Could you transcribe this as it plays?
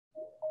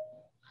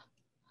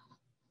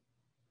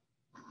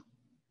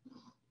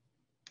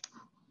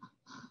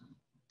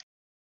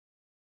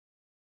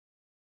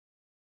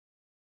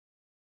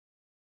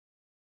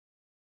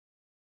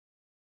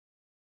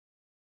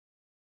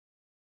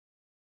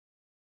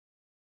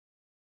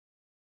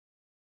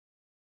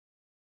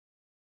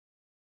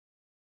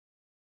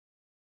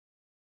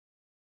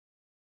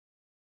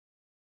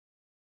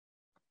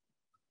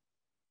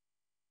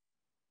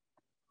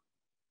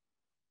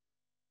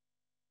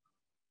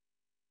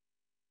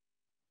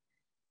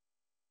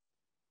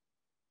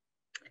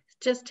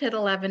just hit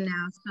 11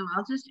 now, so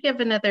I'll just give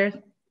another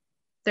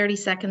 30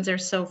 seconds or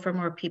so for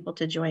more people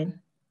to join.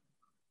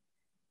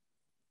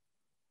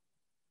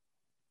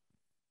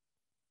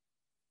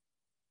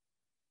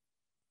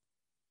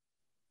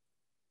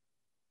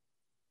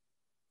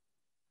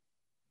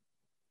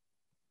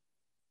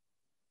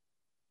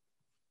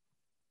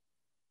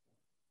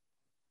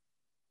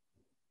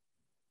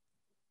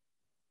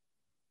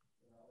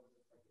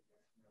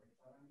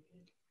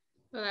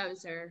 Well, that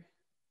was our,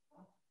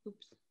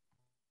 oops.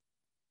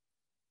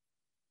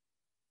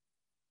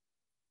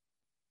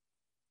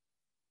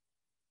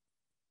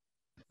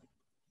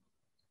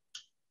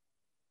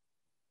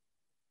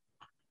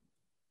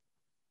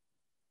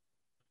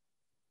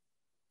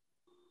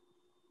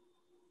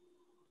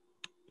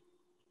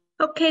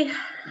 Okay,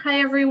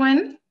 hi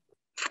everyone.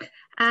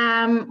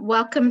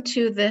 Welcome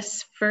to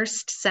this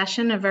first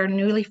session of our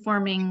newly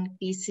forming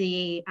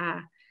BC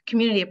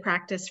Community of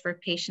Practice for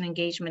Patient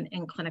Engagement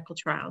in Clinical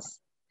Trials.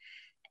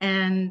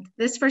 And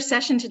this first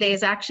session today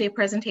is actually a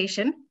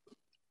presentation.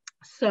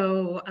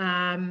 So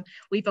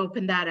we've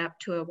opened that up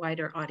to a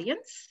wider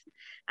audience.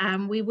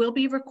 We will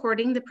be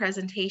recording the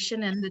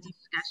presentation and the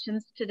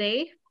discussions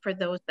today for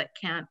those that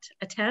can't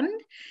attend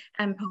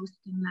and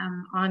posting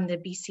them on the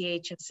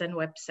BCHSN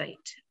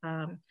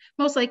website,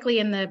 most likely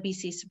in the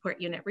BC Support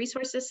Unit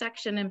Resources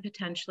section and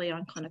potentially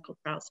on Clinical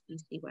Trials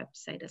BC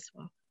website as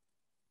well.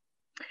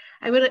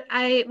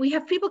 We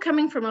have people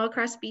coming from all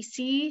across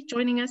BC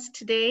joining us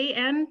today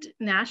and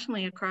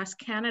nationally across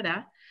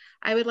Canada.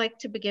 I would like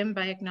to begin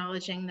by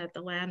acknowledging that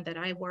the land that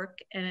I work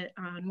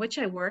on which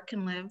I work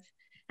and live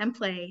and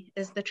play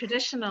is the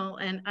traditional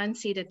and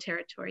unceded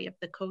territory of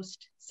the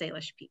Coast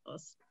Salish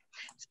peoples,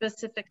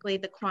 specifically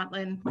the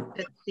Kwantlen,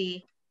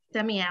 Pitsee,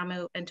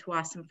 Semiahmoo, and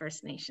Tsawwassen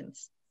First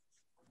Nations.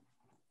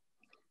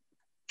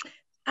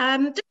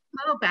 Just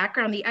a little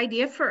background, the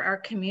idea for our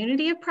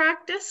community of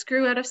practice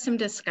grew out of some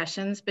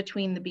discussions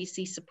between the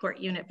BC Support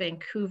Unit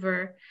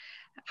Vancouver,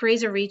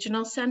 Fraser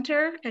Regional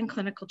Centre, and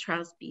Clinical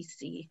Trials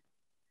BC,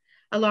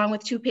 along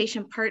with two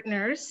patient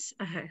partners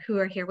who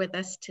are here with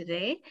us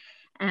today,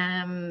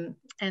 and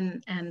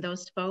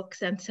those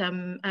folks, and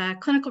some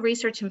clinical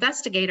research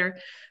investigator.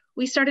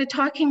 We started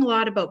talking a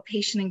lot about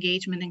patient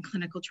engagement in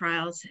clinical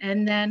trials,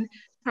 and then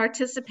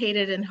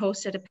participated and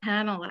hosted a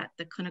panel at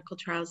the Clinical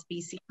Trials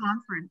BC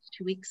conference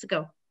 2 weeks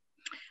ago.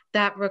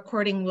 That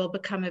recording will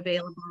become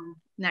available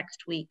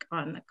next week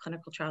on the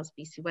Clinical Trials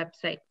BC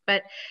website.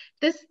 But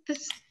this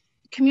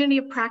community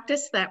of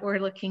practice that we're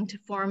looking to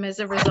form as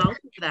a result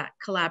of that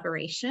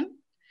collaboration.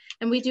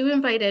 And we do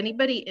invite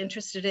anybody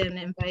interested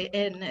in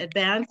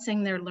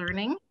advancing their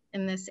learning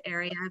in this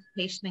area of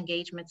patient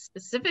engagement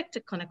specific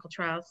to clinical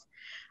trials.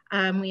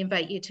 We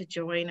invite you to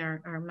join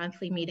our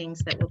monthly meetings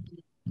that will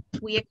be,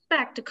 we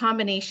expect, a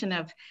combination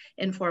of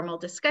informal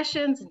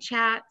discussions and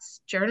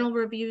chats, journal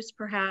reviews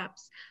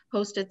perhaps,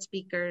 hosted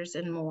speakers,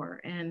 and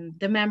more. And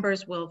the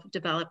members will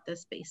develop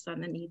this based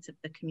on the needs of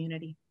the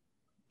community.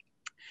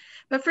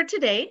 But for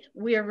today,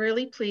 we are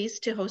really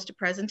pleased to host a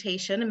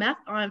presentation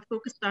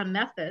focused on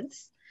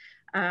methods,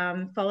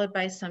 followed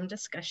by some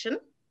discussion.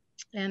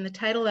 And the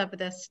title of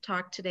this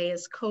talk today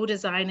is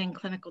Co-Designing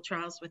Clinical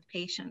Trials with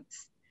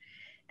Patients.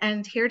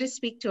 And here to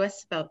speak to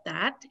us about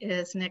that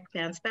is Nick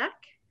Vansbach,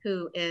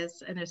 who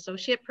is an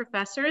associate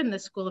professor in the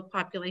School of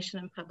Population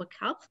and Public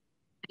Health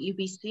at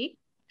UBC.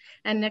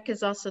 And Nick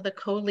is also the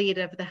co-lead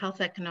of the Health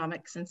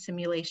Economics and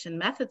Simulation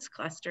Methods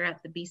Cluster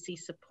at the BC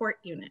Support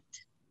Unit.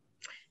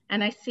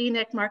 And I see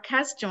Nick Mark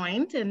has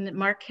joined, and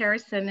Mark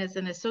Harrison is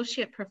an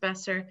associate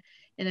professor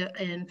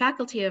in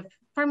Faculty of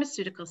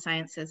Pharmaceutical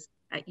Sciences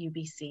at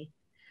UBC.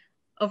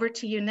 Over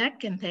to you,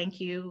 Nick, and thank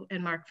you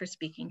and Mark for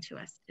speaking to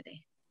us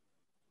today.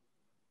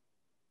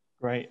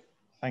 Great,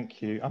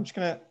 thank you. I'm just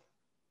gonna,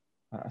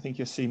 I think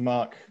you'll see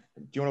Mark.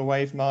 Do you want to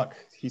wave, Mark?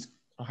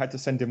 I had to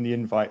send him the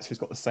invite, so he's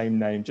got the same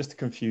name, just to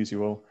confuse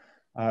you all.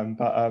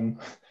 I'm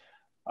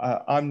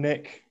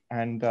Nick,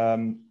 and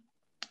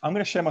I'm going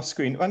to share my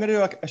screen. I'm going to do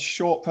like a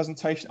short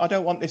presentation. I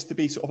don't want this to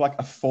be sort of like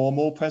a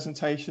formal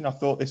presentation. I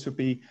thought this would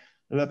be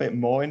a little bit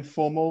more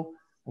informal.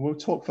 And we'll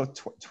talk for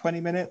 20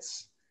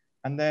 minutes,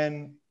 and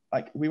then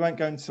we won't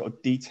go into sort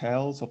of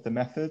details of the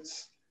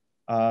methods,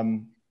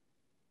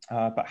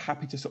 but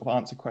happy to sort of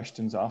answer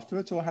questions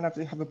afterwards, or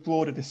have a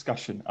broader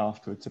discussion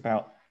afterwards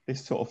about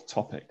this sort of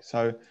topic.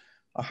 So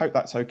I hope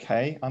that's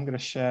okay. I'm going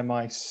to share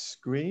my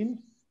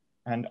screen,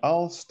 and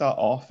I'll start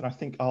off, and I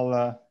think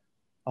I'll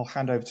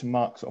hand over to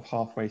Mark sort of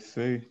halfway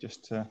through,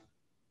 just to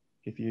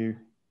give you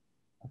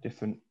a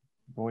different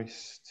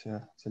voice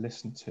to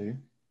listen to.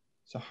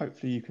 So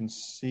hopefully you can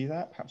see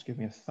that. Perhaps give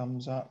me a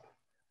thumbs up.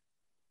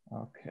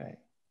 Okay.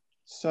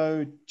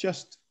 So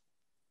just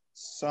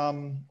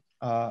some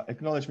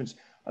acknowledgements.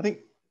 I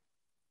think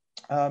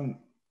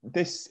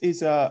this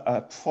is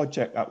a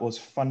project that was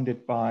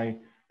funded by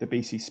the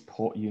BC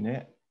Support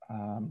Unit,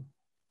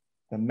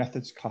 the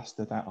methods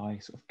cluster that I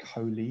sort of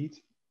co-lead.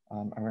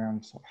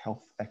 Around sort of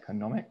health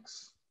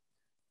economics.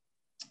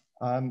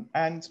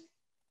 And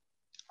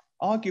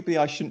arguably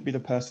I shouldn't be the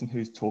person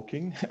who's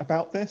talking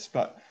about this,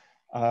 but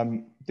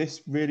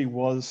This really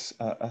was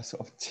a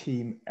sort of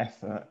team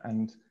effort,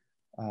 and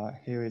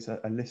here is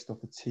a list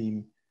of the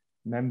team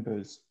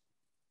members,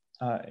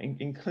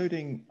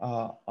 including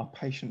our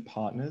patient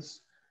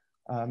partners.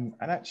 And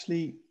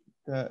actually,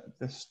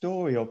 the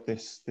story of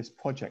this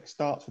project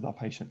starts with our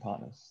patient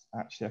partners.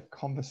 Actually, a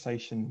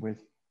conversation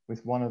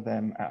with one of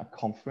them at a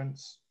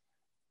conference,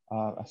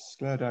 a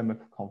scleroderma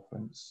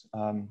conference,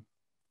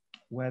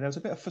 where there was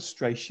a bit of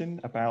frustration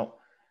about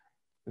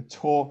the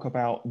talk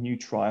about new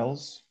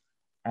trials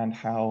and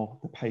how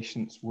the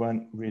patients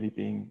weren't really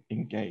being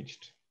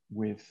engaged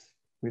with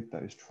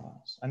those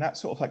trials. And that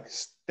sort of like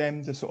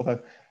stemmed a sort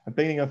of a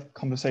beginning of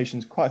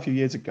conversations quite a few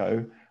years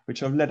ago,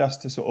 which have led us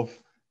to sort of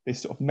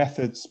this sort of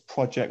methods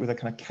project with a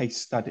kind of case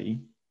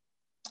study.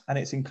 And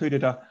it's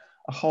included a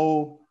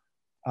whole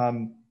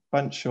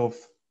bunch of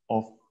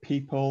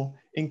people,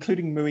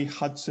 including Marie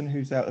Hudson,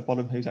 who's there at the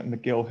bottom, who's at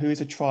McGill, who is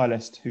a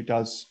trialist who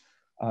does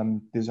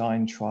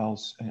design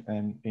trials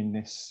in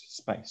this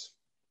space.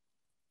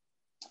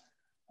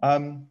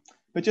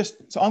 But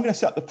just, so I'm going to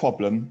set up the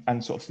problem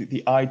and sort of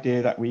the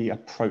idea that we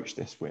approach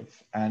this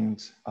with.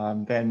 And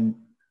then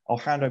I'll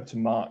hand over to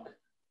Mark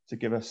to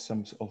give us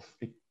some sort of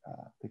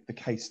the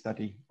case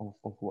study of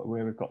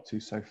where we've got to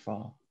so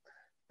far.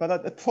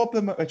 But the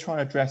problem that we're trying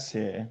to address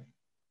here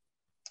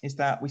is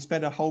that we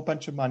spend a whole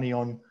bunch of money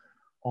on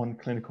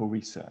clinical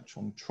research,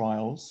 on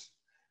trials.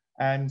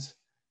 And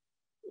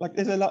like,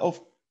 there's a lot of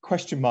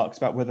question marks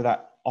about whether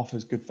that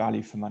offers good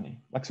value for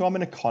money. Like, so I'm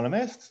an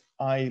economist.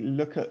 I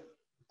look at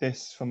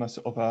this from a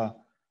sort of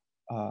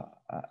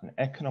an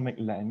economic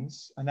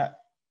lens, and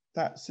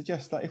that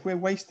suggests that if we're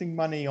wasting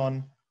money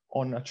on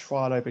a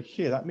trial over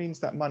here, that means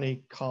that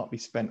money can't be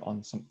spent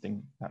on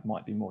something that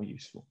might be more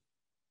useful.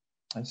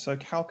 And so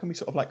how can we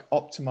sort of like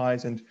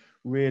optimize and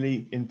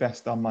really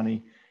invest our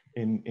money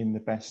in the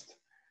best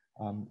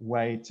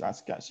way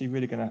that's actually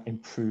really going to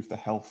improve the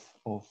health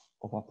of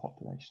our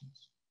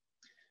populations?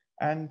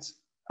 And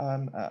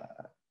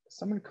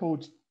someone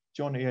called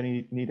John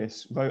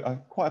Ioannidis wrote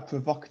quite a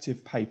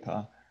provocative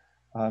paper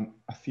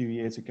a few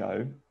years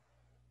ago.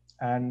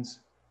 And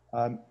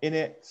in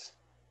it,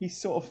 he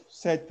sort of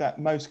said that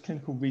most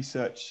clinical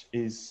research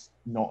is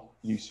not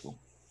useful.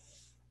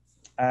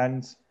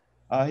 And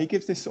he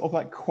gives this sort of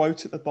like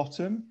quote at the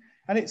bottom.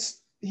 And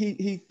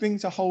he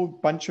brings a whole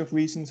bunch of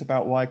reasons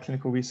about why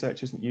clinical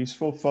research isn't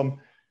useful from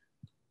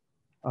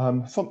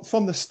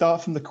the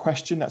start, from the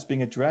question that's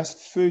being addressed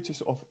through to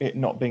sort of it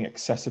not being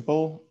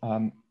accessible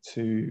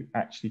to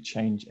actually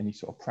change any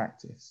sort of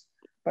practice.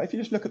 But if you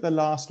just look at the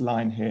last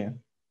line here,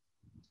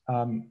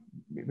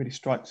 it really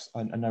strikes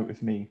a note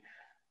with me.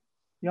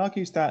 He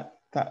argues that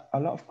a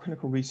lot of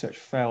clinical research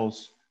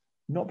fails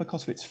not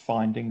because of its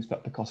findings,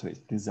 but because of its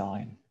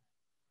design.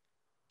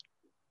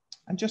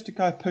 And just to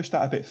go push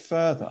that a bit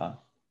further,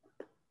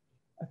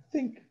 I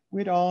think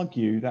we'd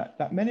argue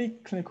that many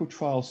clinical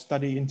trials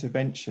study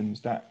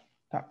interventions that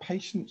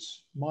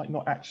patients might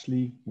not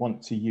actually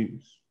want to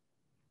use,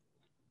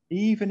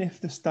 even if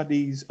the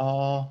studies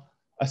are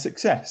a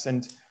success.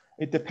 And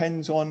it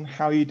depends on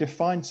how you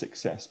define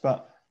success,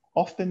 but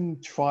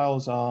often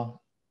trials are,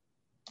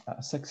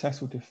 a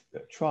successful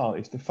trial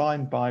is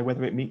defined by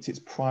whether it meets its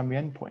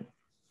primary endpoint.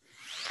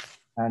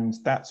 And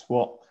that's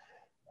what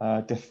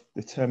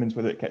determines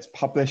whether it gets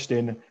published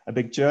in a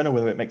big journal,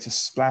 whether it makes a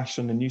splash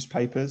on the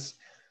newspapers.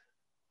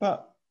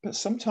 But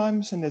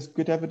sometimes, and there's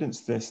good evidence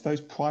for this,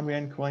 those primary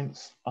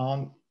endpoints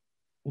aren't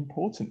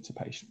important to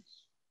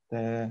patients.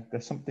 They're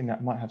something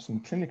that might have some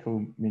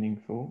clinical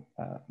meaning,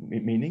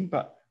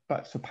 but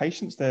for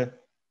patients,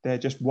 they're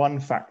just one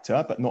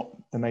factor, but not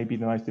maybe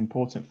the most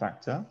important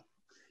factor.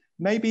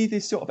 Maybe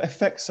this sort of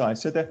effect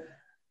size, so the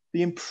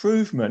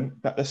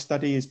improvement that the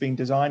study is being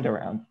designed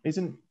around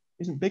isn't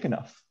big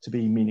enough to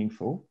be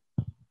meaningful.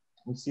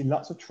 We see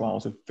lots of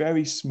trials of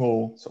very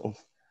small sort of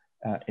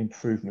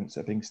improvements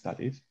that are being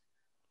studied.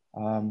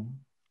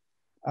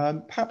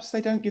 Perhaps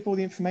they don't give all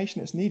the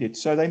information that's needed.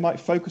 So they might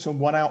focus on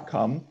one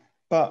outcome,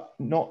 but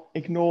not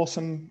ignore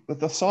some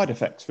of the side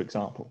effects, for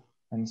example.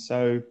 And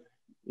so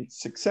it's a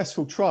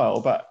successful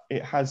trial, but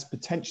it has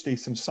potentially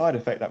some side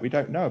effect that we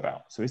don't know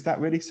about. So is that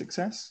really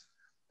success?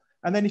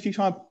 And then if you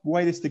try and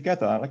weigh this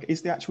together, like,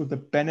 is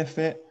the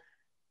benefit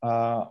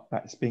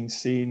that's being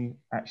seen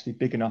actually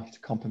big enough to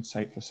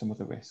compensate for some of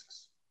the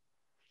risks?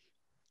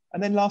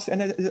 And then lastly,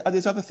 and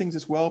there's other things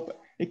as well, but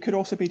it could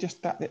also be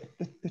just that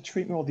the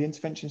treatment or the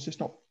intervention is just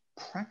not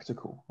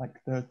practical, like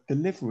the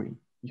delivery.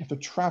 You have to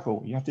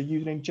travel, you have to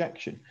use an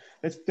injection.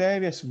 There's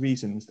various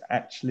reasons that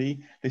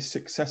actually this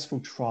successful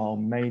trial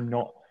may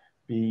not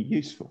be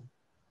useful.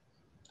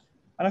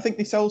 And I think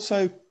this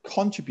also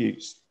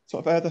contributes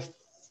sort of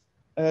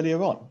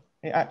earlier on.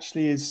 It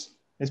actually is,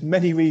 there's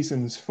many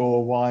reasons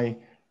for why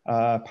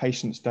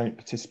patients don't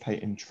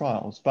participate in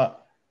trials,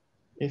 but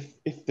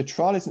if the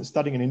trial isn't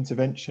studying an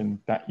intervention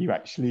that you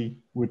actually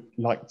would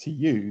like to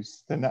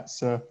use, then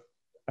that's a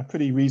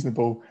pretty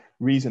reasonable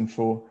reason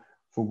for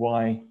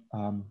why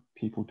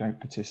people don't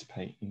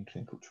participate in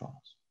clinical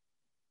trials.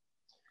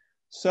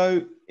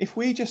 So if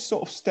we just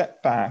sort of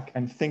step back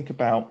and think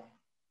about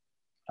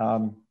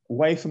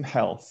away from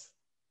health,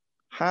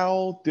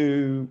 how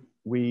do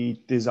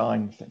we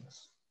design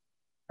things?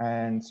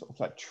 And sort of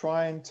like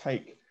try and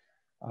take,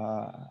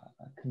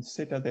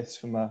 consider this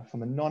from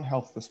a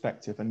non-health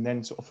perspective and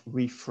then sort of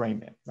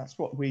reframe it. That's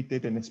what we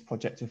did in this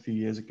project a few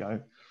years ago.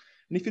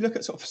 And if you look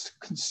at sort of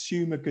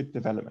consumer good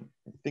development,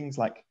 things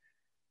like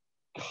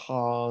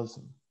cars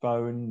and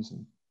phones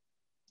and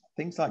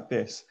things like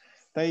this,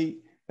 they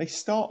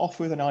start off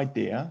with an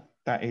idea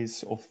that is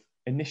sort of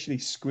initially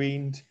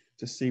screened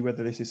to see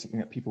whether this is something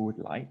that people would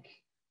like,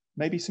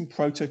 maybe some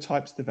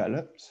prototypes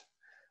developed,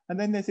 and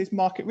then there's this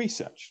market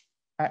research,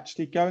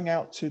 actually going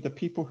out to the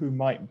people who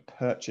might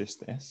purchase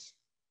this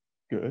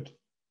good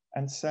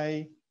and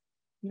say,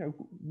 you know,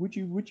 would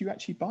you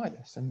actually buy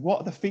this? And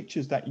what are the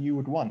features that you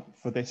would want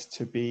for this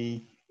to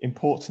be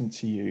important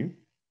to you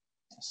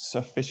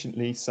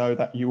sufficiently so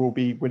that you will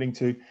be willing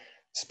to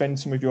spend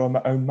some of your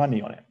own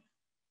money on it?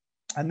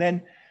 And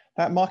then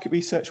that market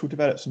research will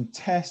develop some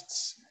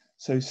tests,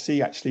 so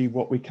see actually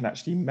what we can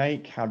actually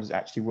make, how does it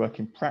actually work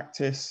in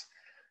practice,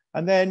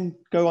 and then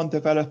go on,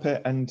 develop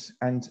it,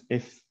 and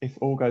if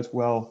all goes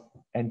well,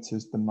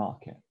 enters the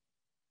market.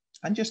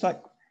 And just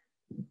like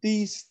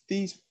these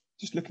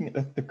just looking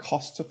at the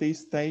costs of these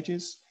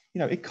stages, you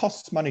know, it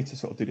costs money to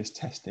sort of do this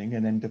testing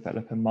and then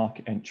develop a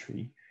market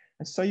entry.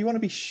 And so you want to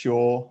be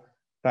sure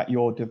that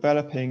you're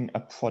developing a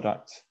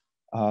product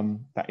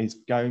that is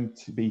going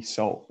to be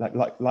sold,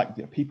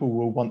 like people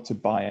will want to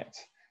buy it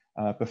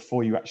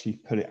before you actually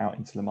put it out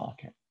into the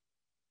market.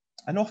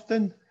 And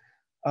often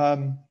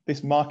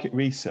this market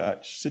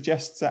research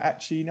suggests that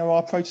actually, you know,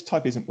 our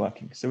prototype isn't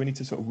working. So we need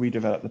to sort of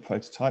redevelop the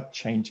prototype,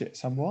 change it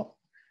somewhat.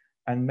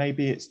 And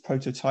maybe it's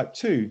prototype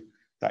 2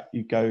 that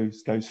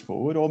goes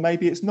forward, or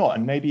maybe it's not.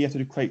 And maybe you have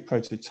to create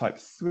prototype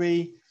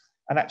 3.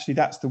 And actually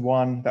that's the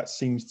one that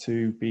seems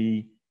to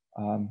be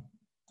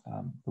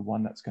the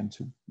one that's going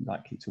to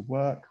likely to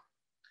work.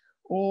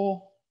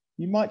 Or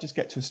you might just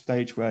get to a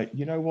stage where,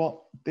 you know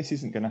what, this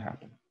isn't going to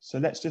happen. So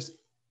let's just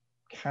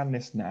can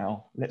this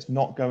now. Let's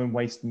not go and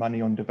waste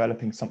money on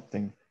developing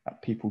something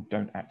that people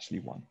don't actually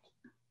want.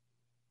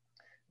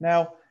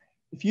 Now,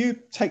 if you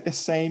take the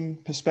same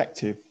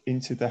perspective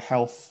into the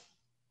health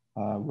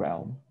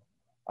realm,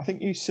 I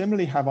think you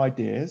similarly have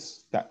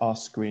ideas that are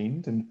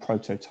screened and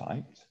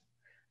prototyped.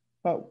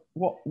 But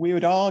what we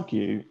would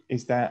argue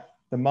is that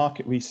the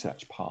market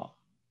research part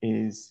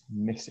is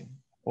missing.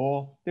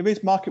 Or there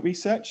is market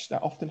research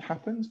that often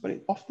happens, but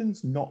it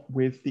often's not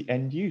with the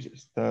end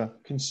users, the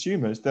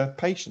consumers, the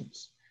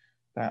patients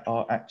that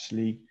are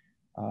actually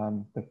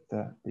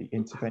the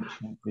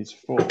intervention is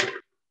for.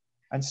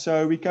 And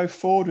so we go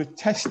forward with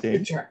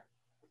testing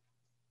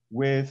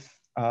with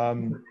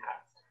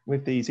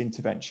these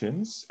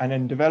interventions and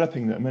then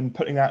developing them and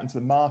putting that into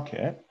the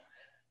market.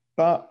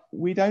 But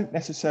we don't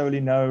necessarily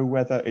know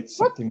whether it's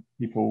something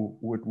people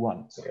would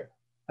want.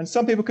 And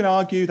some people can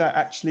argue that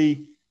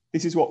actually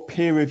this is what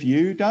peer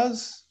review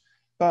does,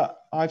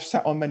 but I've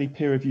sat on many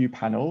peer review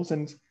panels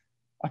and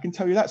I can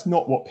tell you that's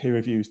not what peer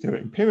review is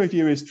doing. Peer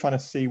review is trying to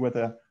see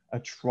whether a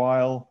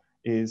trial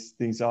is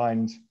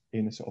designed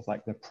in a sort of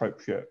like the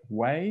appropriate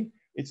way.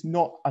 It's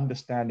not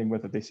understanding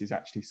whether this is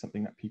actually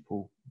something that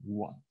people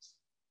want.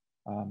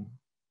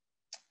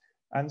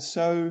 And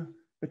so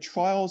the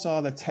trials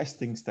are the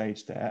testing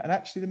stage there. And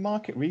actually the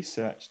market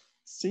research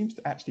seems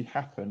to actually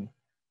happen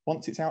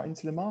once it's out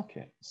into the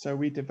market. So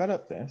we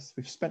develop this,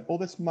 we've spent all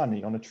this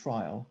money on a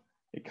trial,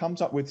 it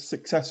comes up with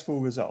successful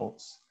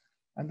results,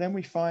 and then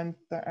we find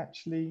that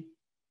actually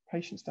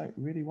patients don't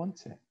really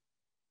want it.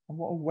 And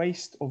what a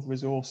waste of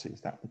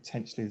resources that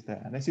potentially is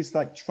there. And this is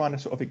like trying to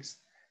sort of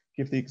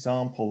give the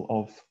example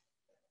of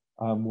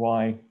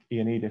why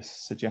Ioannidis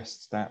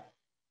suggests that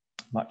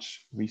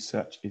much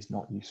research is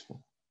not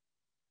useful.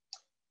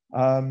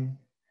 And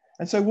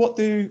so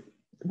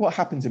what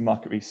happens in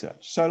market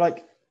research? So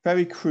like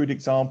very crude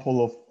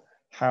example of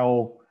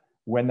how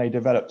when they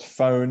developed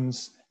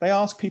phones, they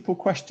ask people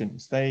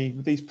questions.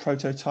 With these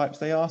prototypes,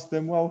 they ask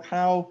them, well,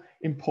 how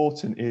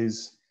important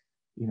is,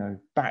 you know,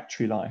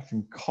 battery life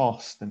and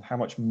cost and how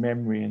much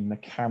memory in the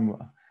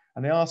camera?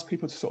 And they ask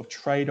people to sort of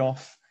trade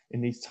off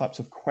in these types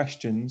of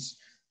questions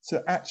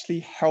to actually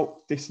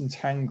help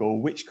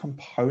disentangle which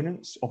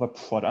components of a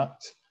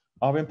product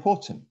are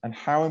important and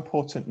how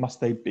important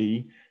must they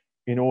be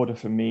in order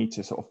for me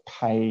to sort of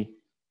pay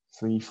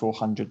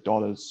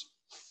 $300–400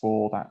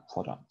 for that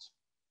product.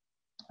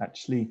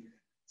 Actually,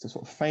 it's a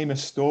sort of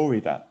famous story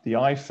that the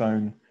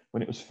iPhone,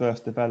 when it was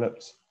first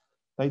developed,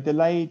 they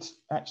delayed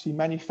actually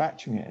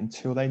manufacturing it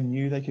until they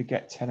knew they could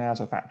get 10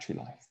 hours of battery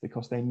life,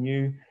 because they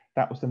knew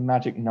that was the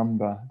magic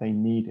number they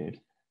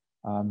needed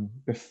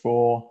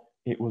before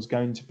it was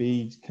going to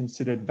be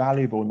considered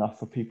valuable enough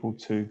for people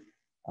to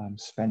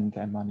spend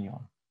their money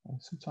on.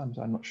 Sometimes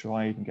I'm not sure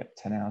I even get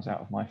 10 hours out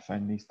of my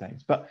phone these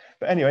days. But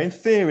anyway, in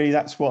theory,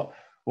 that's what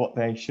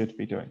they should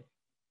be doing.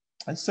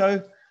 And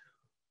so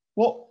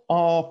what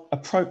our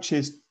approach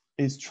is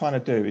trying to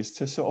do is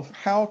to sort of,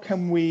 how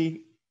can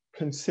we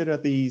consider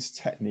these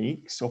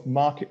techniques of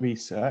market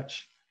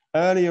research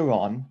earlier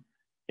on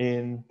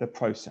in the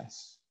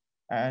process?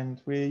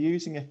 and we're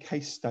using a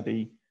case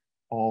study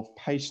of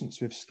patients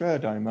with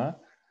scleroderma,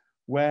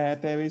 where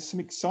there is some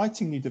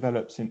exciting new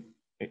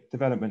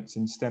developments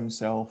in stem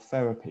cell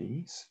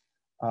therapies.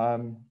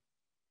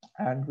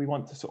 And we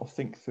want to sort of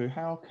think through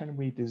how can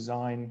we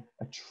design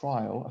a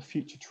trial, a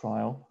future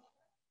trial,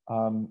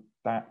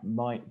 that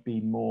might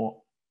be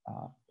more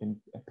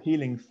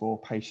appealing for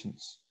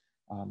patients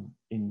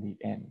in the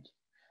end.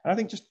 And I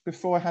think just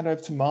before I hand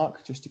over to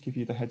Mark, just to give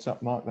you the heads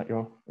up, Mark, that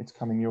it's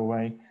coming your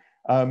way.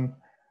 I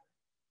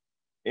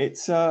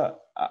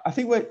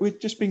think we're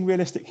just being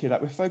realistic here,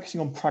 that we're focusing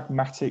on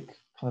pragmatic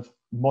kind of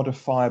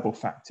modifiable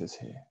factors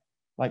here.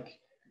 Like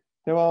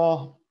there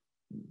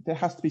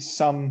has to be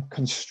some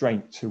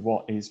constraint to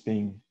what is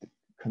being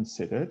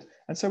considered.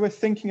 And so we're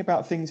thinking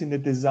about things in the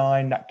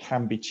design that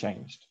can be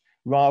changed,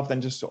 rather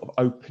than just sort of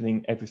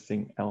opening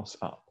everything else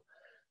up.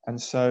 And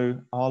so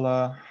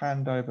I'll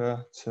hand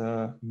over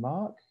to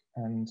Mark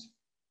and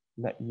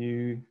let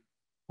you,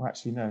 well,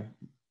 actually, no,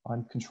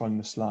 I'm controlling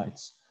the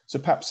slides. So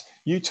perhaps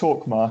you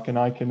talk, Mark, and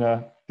I can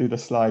do the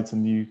slides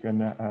and you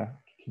can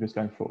keep us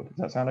going forward. Does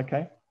that sound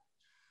okay?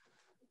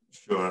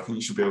 Sure, I think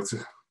you should be able to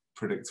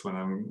predict when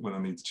I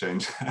need to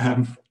change.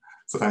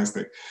 So thanks,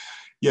 Nick.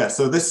 Yeah,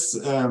 so this,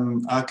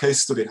 our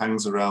case study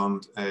hangs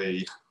around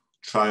a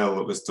trial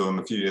that was done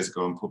a few years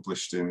ago and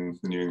published in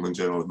the New England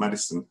Journal of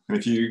Medicine. And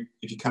if you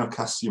kind of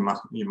cast your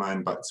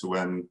mind back to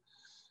when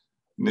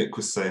Nick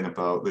was saying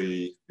about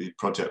the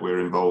project we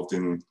were involved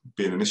in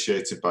being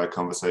initiated by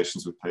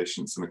conversations with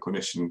patients and a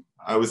clinician,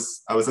 I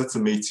was at a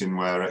meeting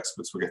where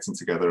experts were getting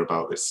together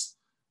about this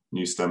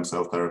new stem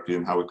cell therapy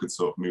and how we could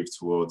sort of move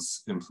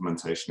towards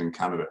implementation in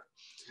Canada.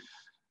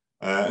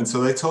 And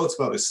so they talked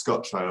about this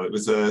Scott trial. It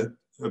was a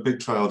big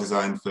trial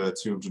designed for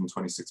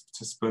 226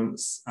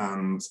 participants,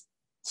 and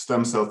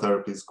stem cell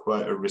therapy is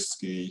quite a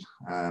risky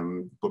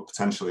but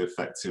potentially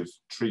effective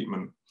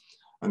treatment.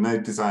 And they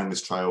designed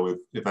this trial with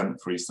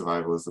event-free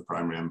survival as the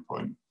primary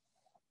endpoint.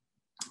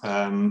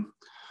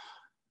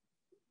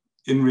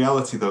 In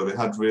reality, though, they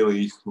had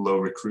really low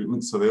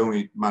recruitment, so they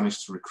only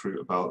managed to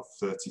recruit about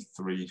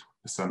 33%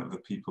 of the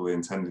people they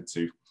intended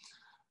to.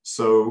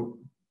 So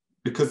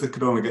because they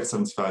could only get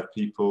 75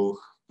 people,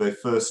 they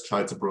first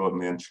tried to broaden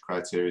the entry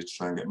criteria to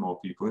try and get more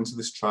people into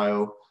this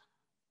trial.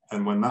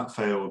 And when that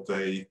failed,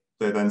 they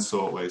then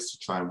sought ways to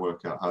try and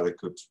work out how they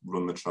could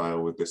run the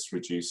trial with this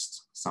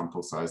reduced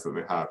sample size that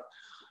they had.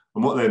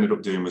 And what they ended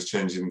up doing was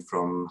changing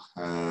from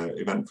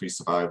event-free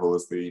survival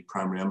as the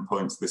primary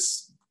endpoint to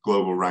this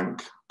global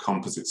rank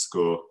composite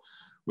score,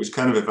 which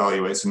kind of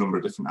evaluates a number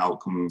of different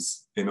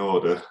outcomes in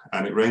order.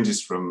 And it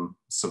ranges from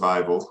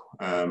survival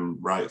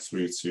right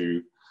through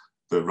to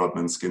the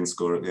Rodman skin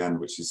score at the end,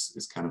 which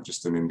is kind of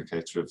just an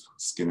indicator of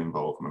skin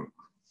involvement.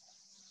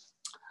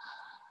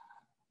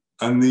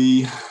 And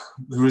the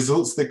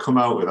results they come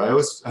out with, I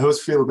always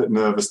feel a bit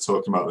nervous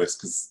talking about this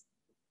because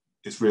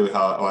it's really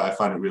hard. I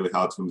find it really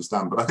hard to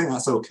understand, but I think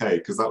that's okay,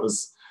 because that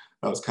was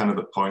kind of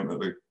the point that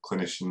the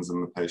clinicians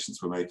and the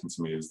patients were making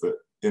to me, is that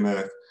in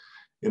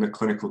a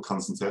clinical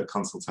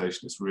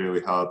consultation, it's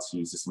really hard to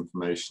use this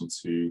information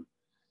to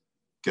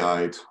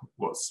guide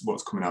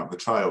what's coming out of the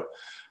trial.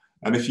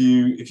 And if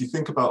you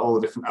think about all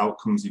the different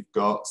outcomes you've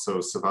got,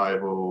 so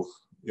survival,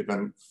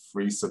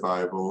 event-free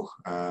survival,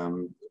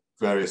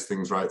 various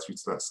things right through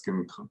to that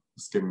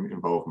skin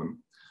involvement,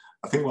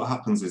 I think what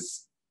happens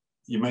is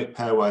you make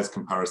pairwise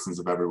comparisons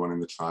of everyone in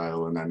the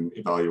trial and then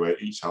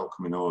evaluate each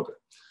outcome in order.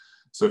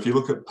 So if you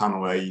look at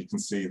panel A, you can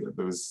see that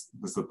there's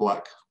the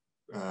black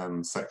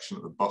section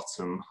at the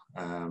bottom,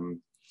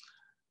 and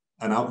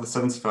out of the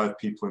 75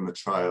 people in the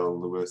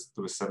trial, there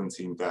were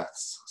 17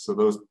 deaths. So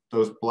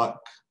those black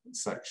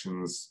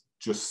sections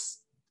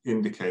just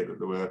indicate that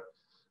there were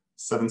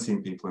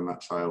 17 people in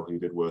that trial who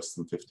did worse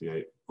than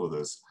 58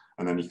 others.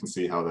 And then you can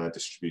see how they're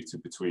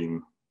distributed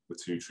between the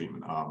two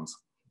treatment arms.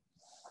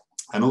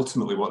 And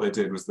ultimately what they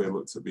did was they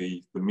looked at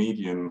the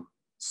median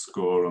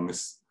score on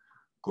this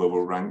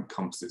global rank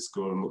composite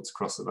score and looked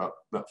across at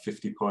that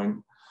 50 point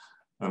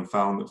and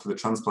found that for the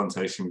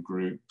transplantation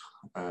group,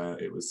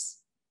 it was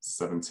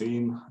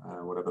 17,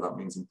 whatever that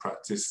means in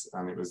practice,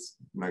 and it was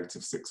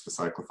 -6 for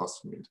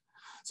cyclophosphamide.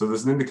 So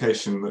there's an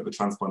indication that the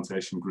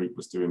transplantation group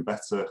was doing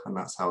better, and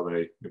that's how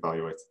they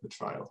evaluated the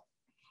trial.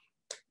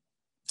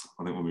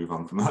 I think we'll move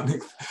on from that,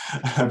 Nick.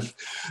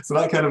 So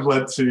that kind of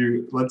led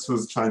to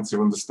us trying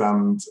to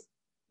understand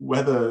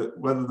whether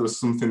there was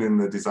something in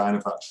the design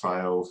of that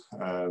trial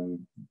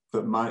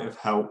that might have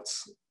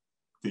helped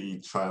the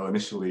trial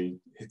initially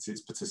hit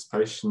its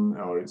participation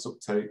or its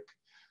uptake,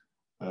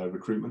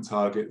 recruitment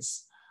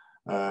targets,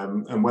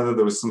 and whether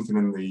there was something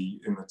in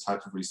the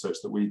type of research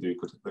that we do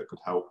that could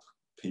help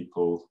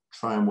people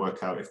try and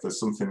work out if there's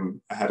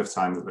something ahead of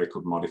time that they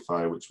could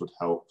modify which would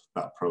help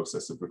that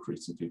process of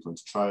recruiting people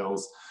into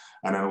trials,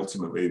 and then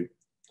ultimately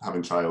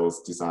having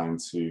trials designed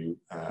to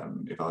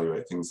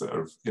evaluate things that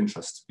are of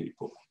interest to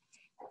people.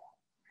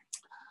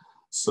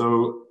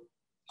 So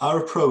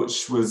our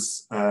approach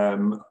was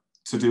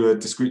to do a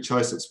discrete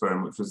choice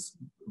experiment, which was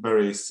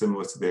very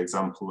similar to the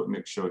example that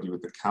Nick showed you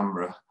with the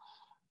camera.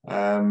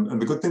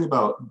 And the good thing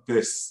about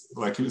this,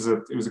 like it was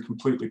a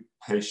completely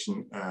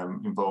patient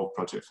involved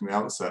project from the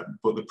outset,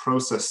 but the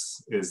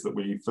process is that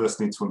we first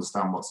need to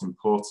understand what's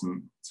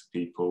important to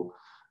people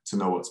to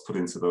know what to put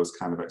into those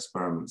kind of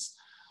experiments.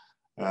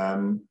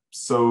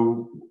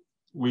 So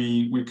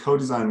we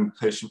co-designed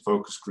patient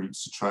focus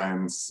groups to try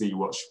and see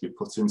what should be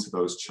put into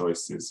those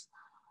choices.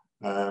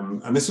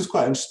 And this was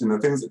quite interesting, the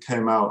things that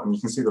came out, and you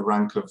can see the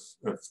rank of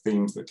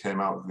themes that came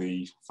out of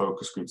the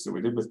focus groups that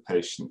we did with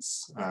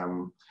patients.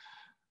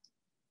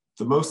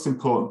 The most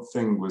important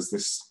thing was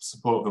this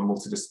support of a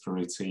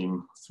multidisciplinary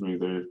team through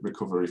the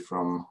recovery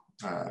from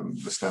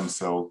the stem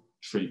cell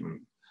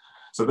treatment.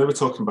 So they were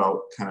talking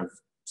about kind of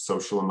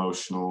social,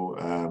 emotional,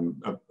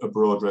 a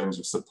broad range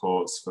of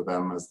supports for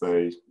them as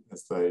they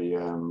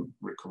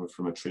recover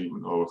from a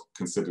treatment or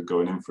considered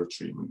going in for a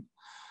treatment.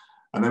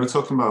 And they were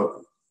talking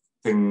about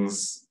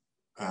things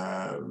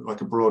like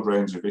a broad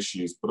range of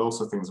issues, but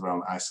also things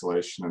around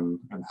isolation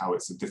and how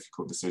it's a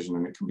difficult decision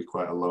and it can be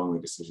quite a lonely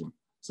decision.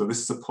 So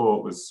this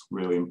support was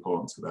really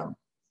important to them.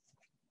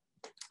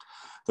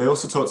 They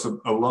also talked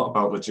a lot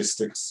about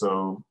logistics,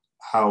 so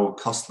how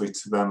costly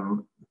to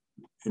them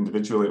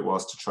individually it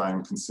was to try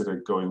and consider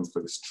going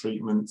for this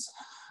treatment.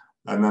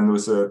 And then there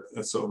was a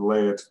sort of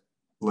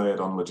layered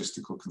on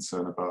logistical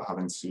concern about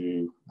having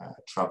to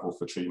travel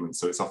for treatment.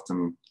 So it's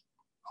often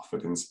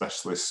offered in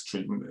specialist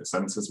treatment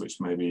centres,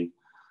 which may be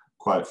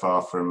quite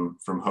far from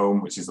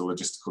home, which is a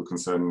logistical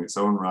concern in its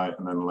own right,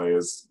 and then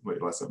layers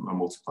less a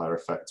multiplier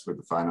effect with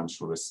the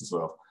financial risks as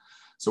well.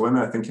 So when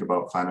they're thinking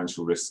about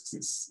financial risks,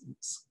 it's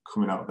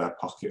coming out of their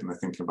pocket, and they're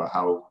thinking about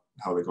how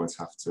they're going to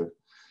have to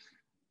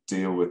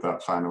deal with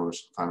that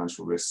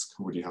financial risk.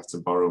 Would you have to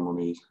borrow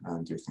money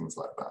and do things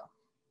like that?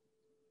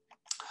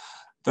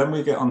 Then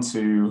we get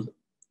onto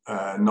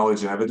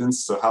knowledge and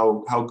evidence. So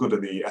how good are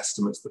the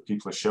estimates that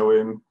people are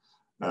showing?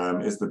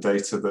 Is the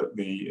data that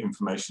the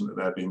information that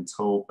they're being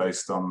told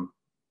based on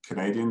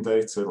Canadian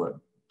data, like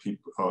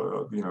people,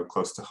 or,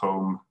 close to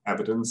home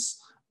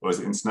evidence, or is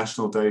it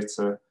international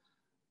data?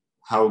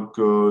 How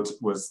good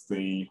was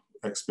the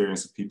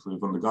experience of people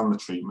who've undergone the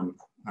treatment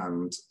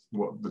and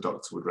what the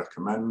doctor would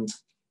recommend?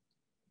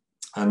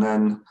 And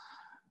then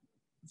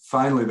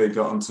finally, they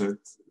got onto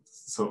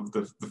sort of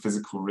the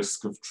physical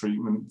risk of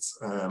treatment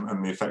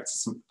and the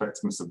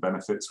effectiveness of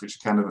benefits, which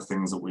are kind of the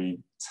things that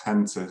we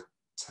tend to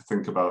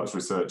think about as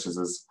researchers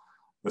as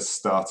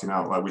starting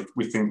out. Like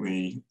we think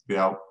the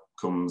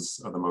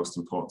outcomes are the most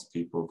important to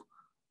people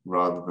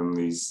rather than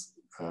these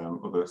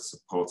other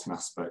supporting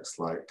aspects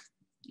like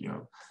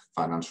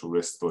financial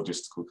risk,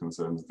 logistical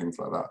concerns and things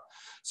like that.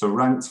 So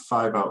ranked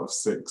 5 out of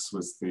 6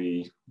 was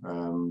the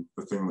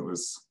thing that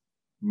was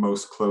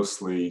most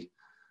closely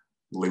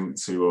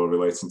linked to or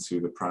relating to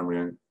the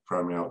primary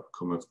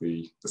outcome of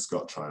the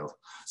Scott trial.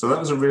 So that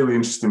was a really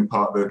interesting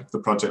part of the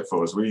project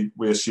for us. We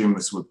assumed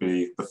this would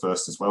be the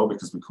first as well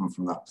because we come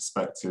from that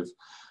perspective,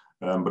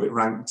 but it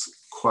ranked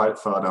quite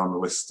far down the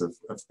list of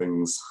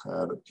things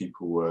that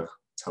people were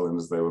telling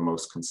us they were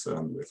most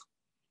concerned with.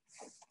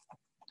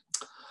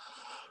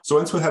 So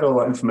once we had all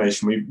that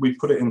information, we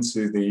put it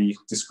into the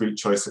discrete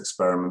choice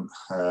experiment,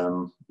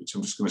 which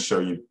I'm just going to show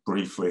you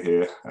briefly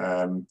here.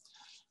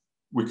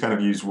 We kind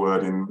of use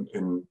Word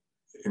in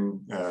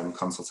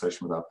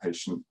consultation with our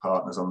patient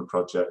partners on the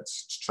project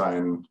to try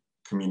and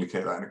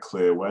communicate that in a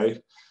clear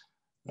way.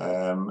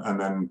 And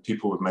then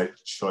people would make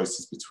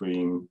choices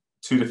between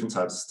 2 different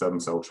types of stem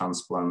cell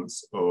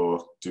transplants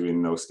or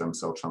doing no stem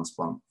cell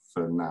transplant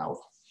for now.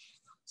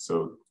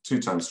 So 2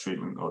 times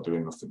treatment or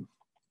doing nothing.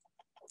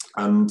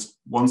 And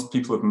once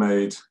people have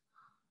made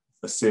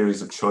a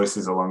series of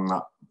choices along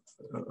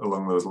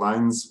those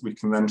lines, we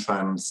can then try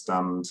and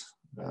understand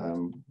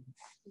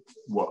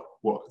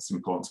what's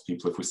important to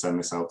people if we send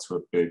this out to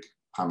a big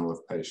panel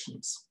of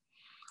patients.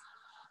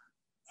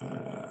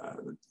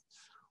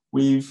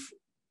 We've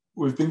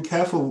been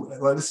careful,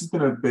 like this has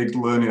been a big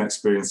learning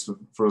experience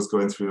for us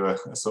going through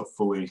a sort of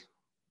fully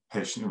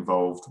patient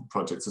involved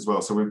project as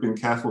well. So we've been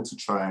careful to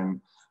try and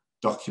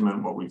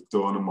document what we've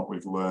done and what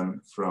we've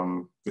learned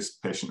from this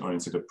patient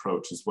oriented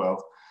approach as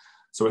well.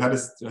 So we had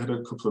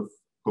a couple of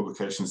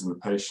publications in the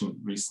patient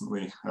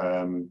recently,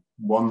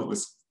 one that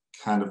was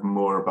kind of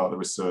more about the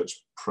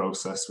research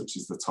process, which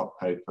is the top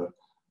paper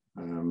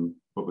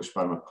published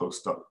by my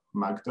postdoc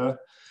Magda.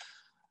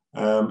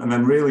 And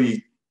then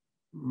really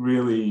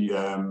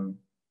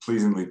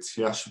pleasingly,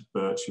 Tiasha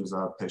Birch, who was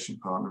our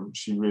patient partner,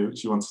 she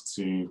wanted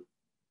to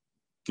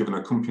give an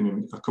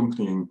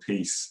accompanying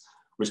piece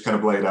which kind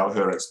of laid out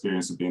her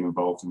experience of being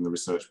involved in the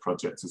research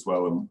project as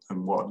well,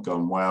 and what had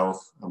gone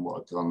well and what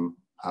had gone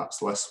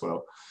perhaps less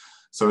well.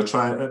 So we're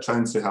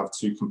trying to have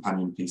 2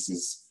 companion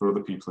pieces for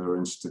other people who are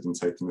interested in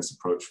taking this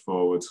approach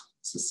forward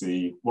to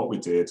see what we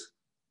did,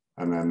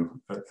 and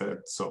then a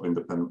sort of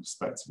independent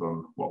perspective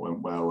on what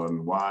went well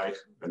and why,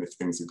 and if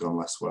things have gone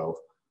less well,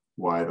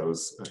 why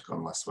those have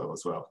gone less well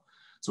as well.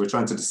 So we're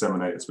trying to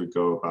disseminate as we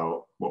go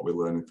about what we're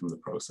learning from the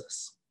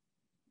process.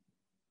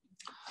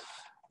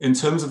 In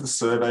terms of the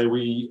survey,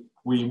 we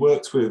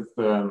worked with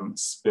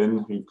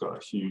SPIN, who've got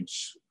a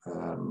huge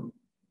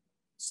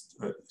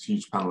a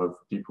huge panel of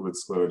people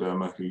with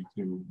scleroderma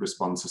who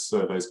respond to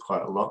surveys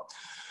quite a lot.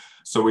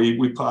 So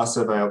we put our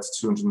survey out to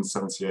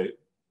 278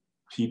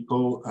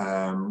 people.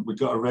 We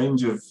got a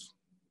range of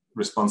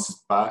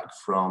responses back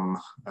from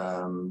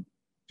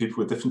people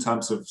with different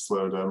types of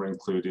scleroderma,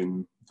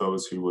 including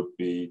those who would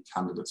be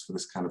candidates for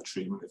this kind of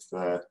treatment if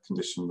their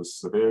condition was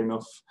severe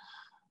enough.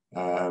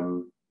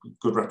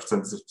 Good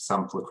representative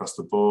sample across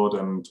the board,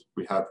 and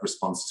we had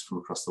responses from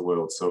across the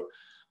world. So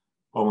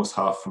almost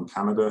half from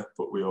Canada,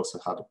 but we also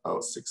had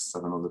about 6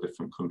 or 7 other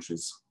different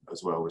countries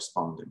as well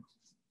responding.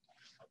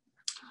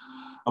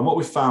 And what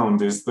we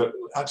found is that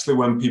actually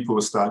when people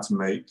were starting to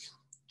make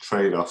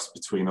trade-offs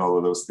between all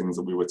of those things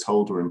that we were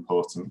told were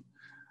important,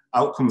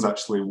 outcomes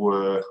actually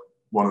were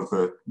one of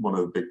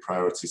the big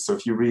priorities. So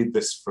if you read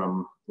this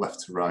from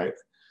left to right,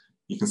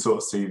 you can sort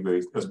of see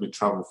as we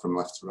travel from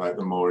left to right,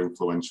 the more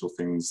influential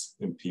things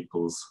in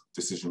people's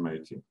decision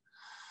making.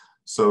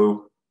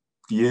 So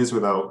years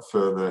without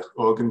further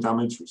organ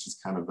damage, which is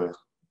kind of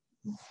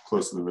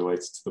closely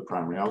related to the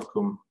primary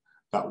outcome,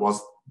 that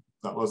was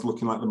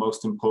looking like the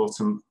most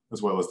important,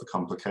 as well as the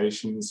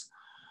complications.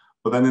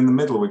 But then in the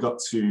middle, we got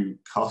to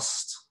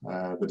cost,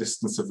 the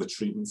distance of the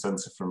treatment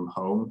centre from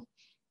home,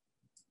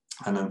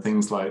 and then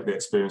things like the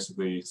experience of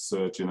the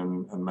surgeon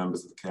and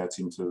members of the care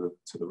team to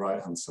the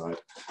right-hand side.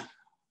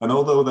 And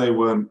although they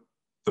weren't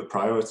the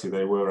priority,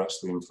 they were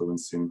actually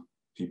influencing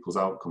people's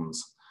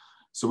outcomes.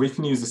 So we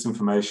can use this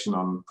information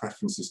on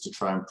preferences to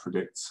try and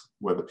predict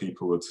whether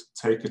people would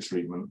take a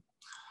treatment.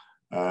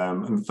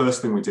 And the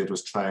first thing we did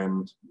was try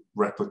and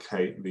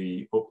replicate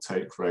the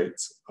uptake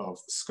rate of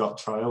the SCOT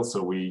trial.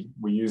 So we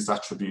used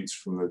attributes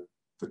from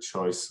the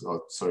choice,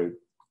 or sorry,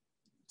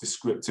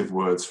 descriptive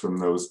words from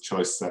those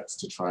choice sets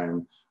to try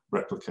and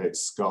replicate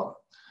SCOT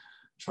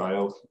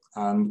trial.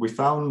 And we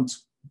found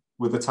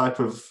with the type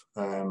of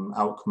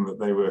outcome that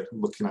they were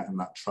looking at in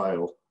that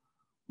trial,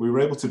 we were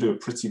able to do a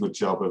pretty good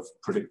job of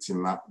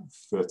predicting that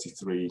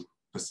 33%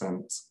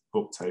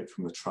 uptake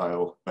from the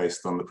trial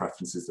based on the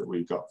preferences that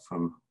we got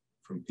from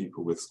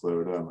people with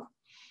scleroderma.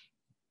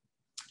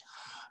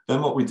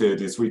 Then what we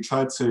did is we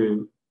tried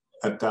to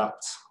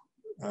adapt,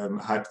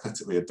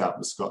 hypothetically adapt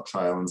the SCOT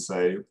trial and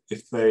say,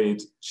 if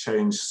they'd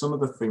change some of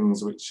the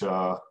things which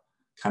are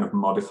kind of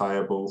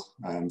modifiable,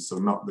 so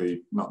not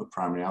the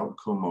primary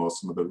outcome or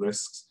some of the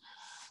risks,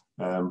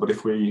 but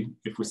if we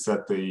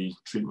said the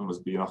treatment was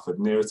being offered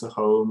nearer to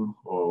home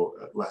or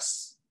at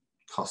less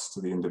cost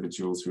to the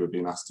individuals who were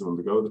being asked to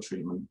undergo the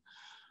treatment,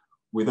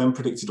 we then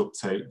predicted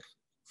uptake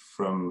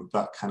from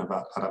that kind of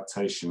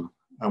adaptation.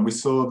 And we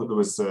saw that there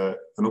was an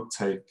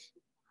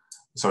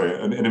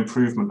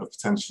improvement of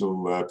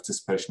potential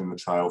participation in the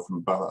trial from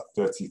about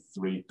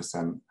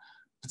 33%,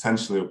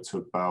 potentially up to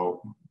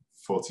about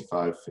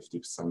 45,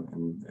 50%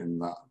 in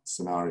that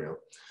scenario.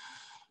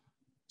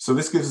 So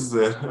this gives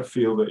us a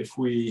feel that if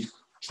we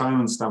try and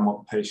understand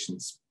what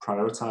patients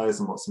prioritize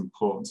and what's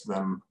important to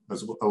them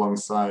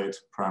alongside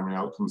primary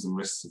outcomes and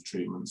risks of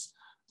treatments,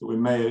 that we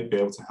may be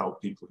able to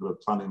help people who are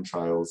planning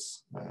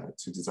trials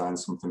to design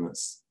something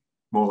that's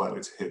more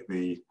likely to hit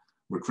the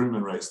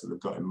recruitment rates that they've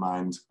got in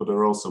mind, but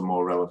are also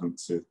more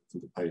relevant to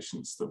the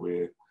patients that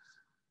we're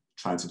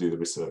trying to do the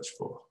research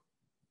for.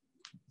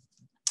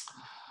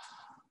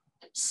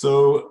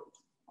 So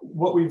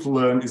what we've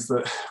learned is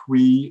that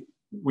we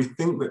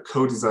think that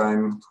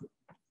co-design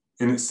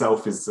in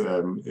itself is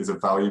a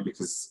value,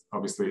 because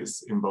obviously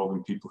it's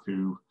involving people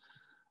who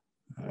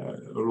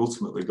are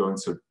ultimately going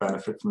to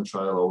benefit from the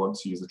trial or want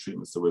to use the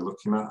treatments that we're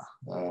looking at.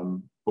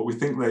 But we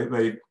think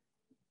the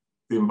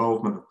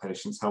involvement of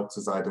patients helps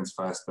us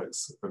identify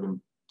aspects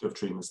of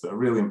treatments that are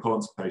really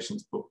important to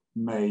patients but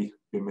may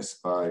be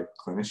missed by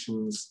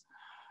clinicians.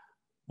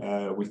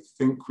 We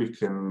think we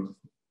can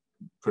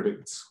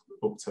predict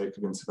uptake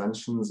of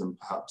interventions and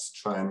perhaps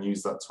try and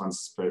use that to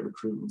anticipate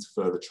recruitment to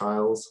further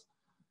trials.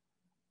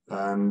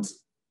 And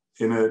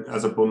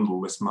as a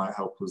bundle, this might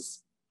help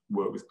us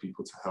work with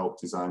people to help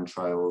design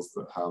trials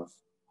that have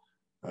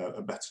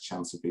a better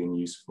chance of being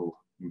useful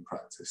in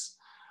practice.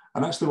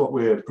 And actually what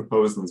we're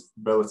proposing is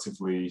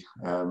relatively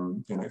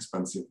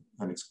inexpensive,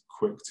 and it's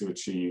quick to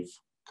achieve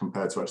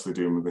compared to actually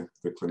doing with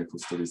the clinical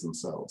studies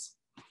themselves.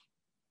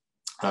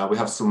 We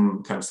have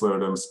some kind of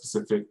scleroderma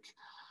specific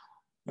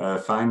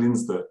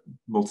findings that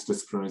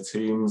multidisciplinary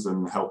teams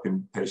and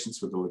helping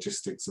patients with the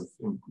logistics of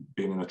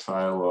being in a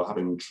trial or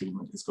having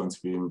treatment is going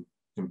to be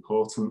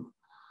important.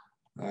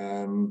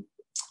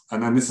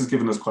 And then this has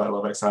given us quite a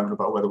lot of excitement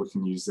about whether we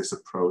can use this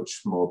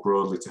approach more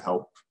broadly to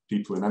help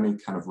people in any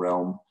kind of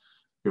realm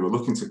who are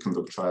looking to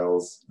conduct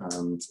trials,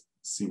 and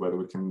see whether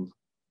we can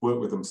work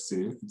with them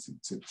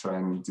to try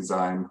and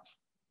design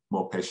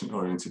more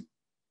patient-oriented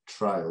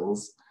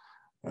trials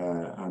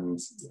and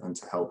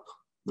to help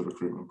the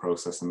recruitment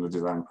process and the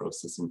design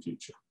process in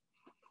future.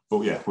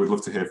 But yeah, we'd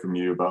love to hear from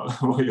you about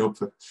what your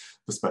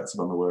perspective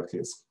on the work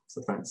is.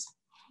 So thanks.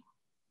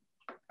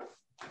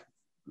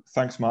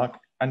 Thanks, Mark.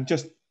 And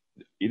just,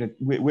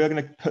 we're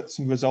going to put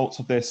some results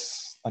of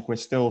this, like we're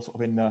still sort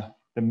of in the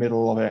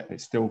middle of it.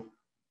 It's still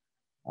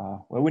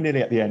well, we're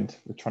nearly at the end.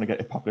 We're trying to get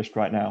it published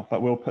right now,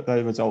 but we'll put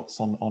the results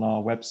on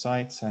our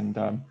website,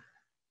 and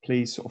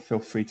please sort of feel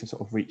free to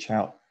sort of reach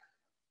out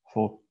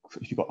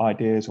if you've got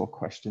ideas or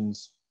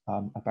questions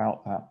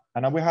about that.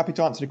 And we're happy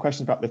to answer the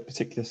questions about the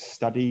particular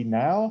study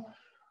now,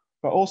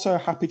 but also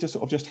happy to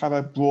sort of just have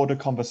a broader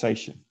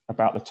conversation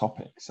about the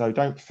topic. So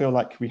don't feel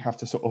like we have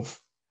to sort of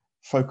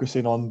focus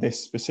in on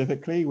this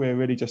specifically. We're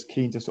really just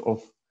keen to sort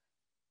of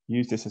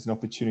use this as an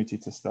opportunity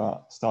to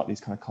start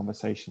these kind of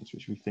conversations,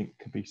 which we think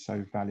could be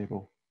so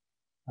valuable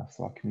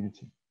for our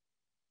community.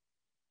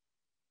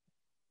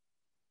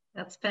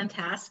 That's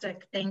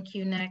fantastic. Thank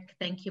you, Nick.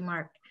 Thank you,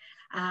 Mark.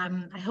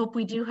 I hope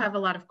we do have a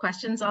lot of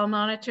questions. I'll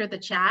monitor the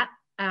chat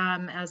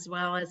as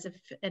well as if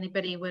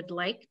anybody would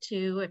like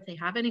to, if they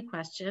have any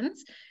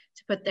questions,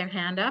 to put their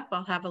hand up.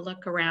 I'll have a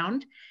look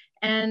around.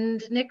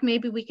 And Nick,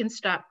 maybe we can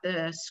stop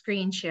the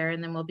screen share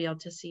and then we'll be able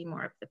to see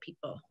more of the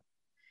people.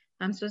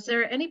 So is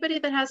there anybody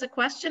that has a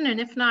question? And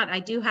if not, I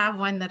do have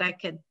one that I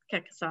could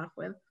kick us off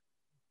with.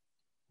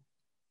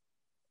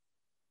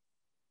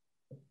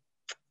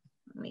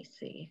 Let me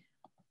see.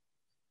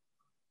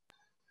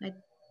 I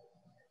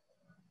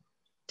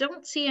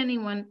don't see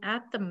anyone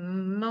at the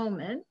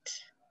moment.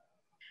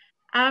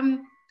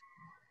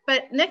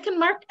 But Nick and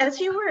Mark, as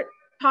you were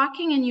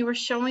talking and you were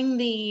showing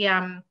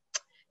the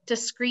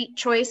discrete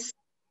choice,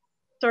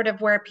 sort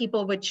of where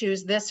people would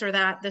choose this or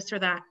that,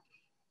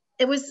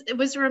 it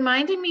was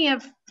reminding me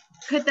of,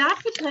 could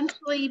that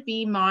potentially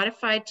be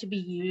modified to be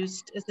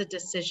used as a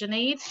decision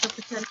aid for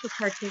potential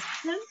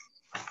participants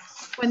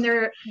when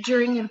they're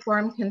during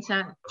informed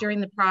consent during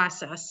the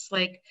process,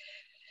 like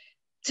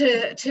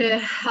to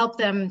help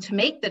them to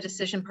make the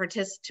decision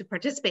to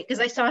participate? Because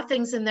I saw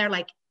things in there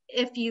like,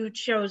 if you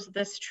chose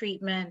this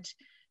treatment,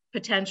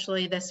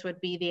 potentially this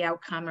would be the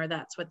outcome, or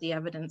that's what the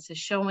evidence is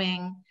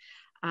showing.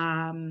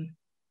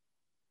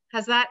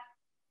 Has that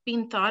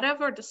been thought of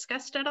or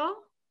discussed at all?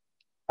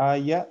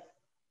 Yeah,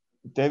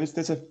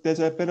 there's a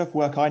bit of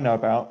work I know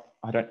about.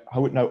 I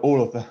wouldn't know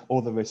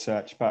all the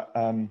research, but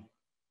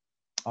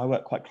I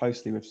work quite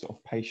closely with sort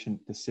of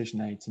patient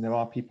decision aids, and there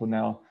are people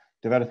now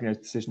developing those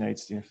decision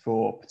aids,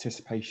 for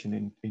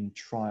participation in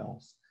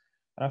trials.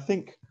 And I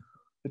think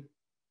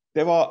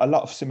there are a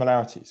lot of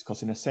similarities,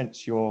 because in a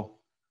sense,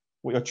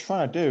 what you're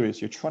trying to do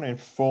is you're trying to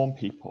inform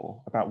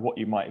people about what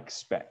you might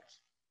expect,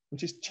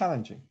 which is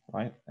challenging,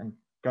 right? And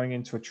going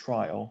into a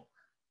trial,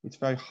 it's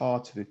very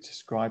hard to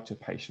describe to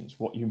patients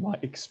what you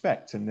might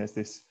expect. And there's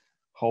this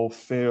whole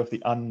fear of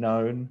the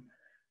unknown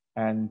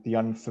and the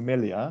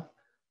unfamiliar.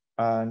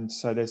 And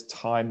so there's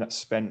time that's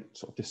spent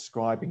sort of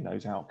describing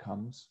those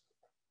outcomes.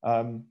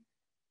 And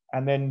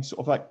then sort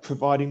of like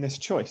providing this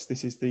choice.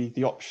 This is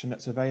the option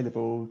that's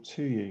available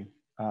to you.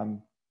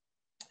 And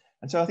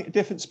so I think the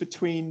difference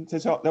between,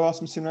 there are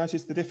some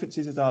similarities. The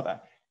differences are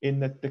that in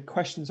the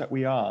questions that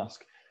we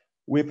ask,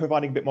 we're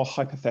providing a bit more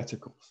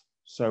hypotheticals.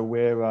 So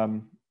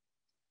we're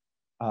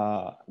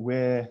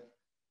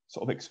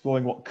sort of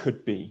exploring what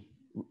could be.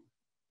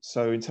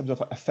 So in terms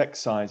of effect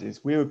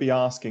sizes, we would be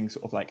asking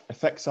sort of like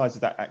effect sizes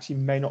that actually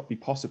may not be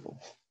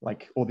possible,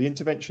 or the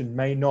intervention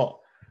may not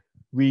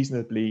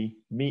reasonably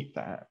meet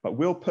that, but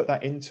we'll put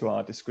that into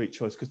our discrete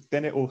choice, because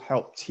then it will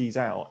help tease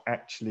out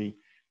actually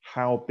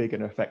how big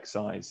an effect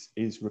size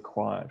is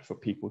required for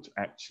people to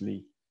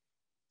actually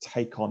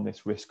take on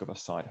this risk of a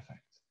side effect.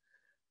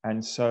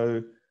 And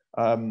so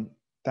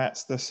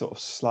that's the sort of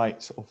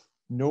slight sort of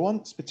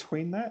nuance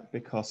between that,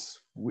 because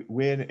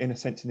we're in a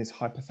sense in this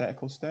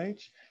hypothetical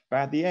stage, but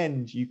at the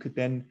end you could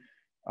then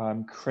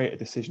create a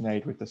decision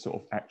aid with the sort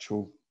of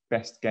actual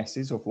best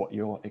guesses of what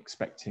you're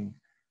expecting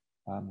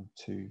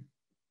to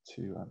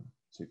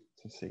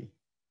see.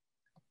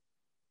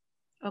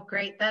 Oh,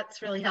 great.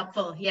 That's really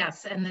helpful.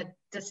 Yes. And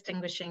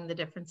distinguishing the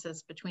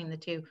differences between the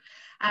two.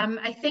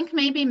 I think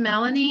maybe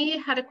Melanie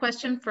had a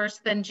question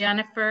first, then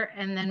Jennifer,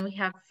 and then we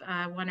have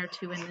one or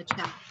two in the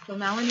chat. So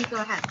Melanie, go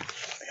ahead.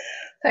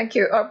 Thank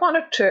you. I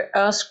wanted to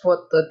ask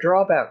what the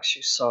drawbacks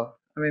you saw.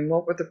 I mean,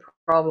 what were the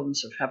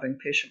problems of having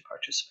patient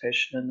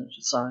participation in the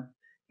design?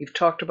 You've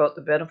talked about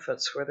the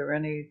benefits. Were there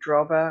any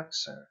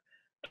drawbacks or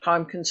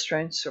time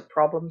constraints or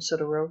problems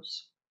that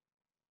arose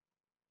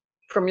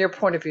from your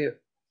point of view?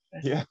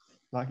 Yeah,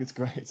 it's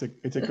great. It's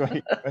a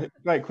great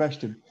great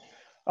question.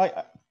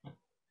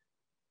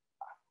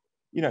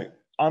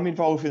 I'm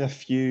involved in a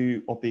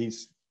few of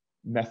these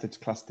methods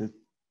clustered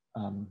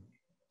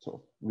sort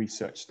of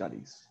research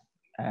studies,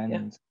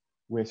 and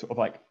we're sort of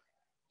like,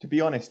 to be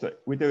honest,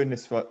 we're doing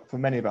this for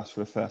many of us for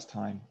the first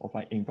time of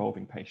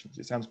involving patients.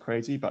 It sounds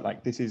crazy,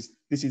 but this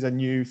is a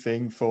new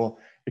thing for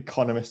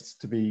economists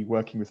to be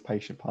working with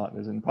patient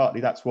partners, and partly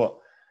that's what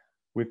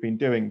we've been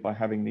doing by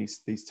having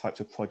these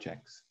types of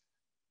projects.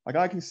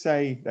 I can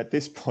say that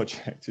this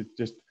project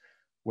just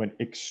went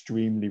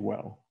extremely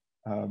well,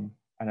 and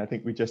I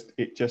think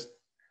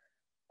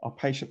our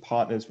patient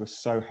partners were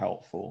so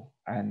helpful,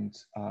 and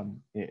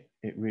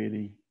it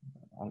really,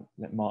 I'll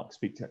let Mark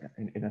speak to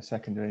in a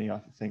second and any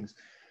other things.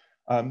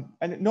 And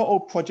not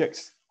all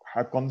projects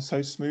have gone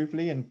so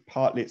smoothly, and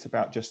partly it's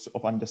about just sort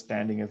of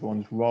understanding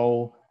everyone's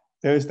role.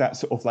 There is that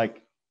sort of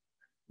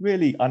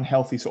really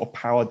unhealthy sort of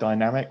power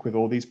dynamic with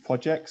all these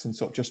projects, and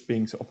sort of just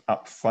being sort of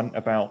upfront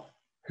about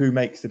who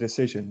makes the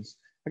decisions.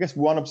 I guess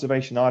one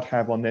observation I'd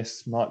have on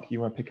this, Mark,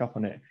 you want to pick up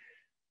on it,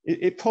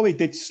 it probably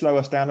did slow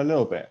us down a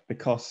little bit,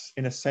 because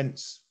in a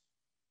sense,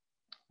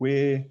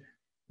 we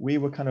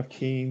were kind of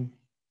keen,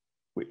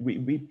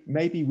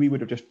 maybe we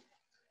would have just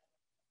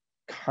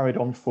carried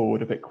on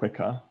forward a bit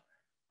quicker,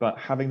 but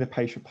having the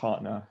patient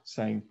partner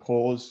saying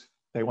pause,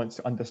 they want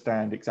to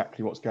understand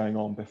exactly what's going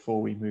on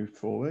before we move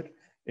forward,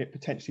 it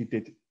potentially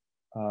did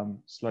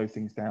slow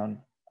things down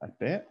a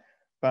bit.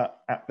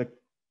 But at the,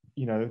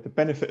 the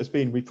benefit has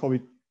been we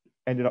probably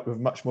ended up with a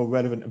much more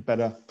relevant and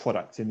better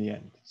product in the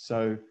end.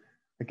 So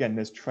again,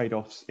 there's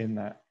trade-offs in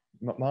that.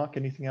 Mark,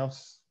 anything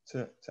else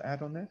to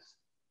add on this?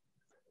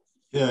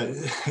 Yeah,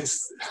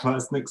 it's like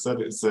as Nick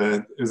said, it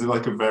was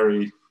like a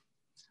very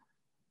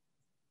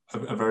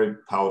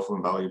powerful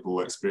and valuable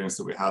experience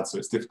that we had. So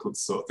it's difficult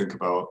to sort of think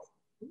about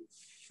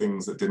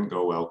things that didn't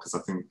go well, because I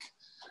think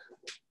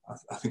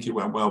it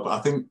went well. But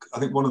I think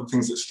one of the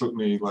things that struck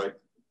me, like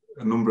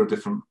a number of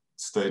different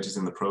stages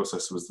in the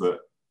process, was that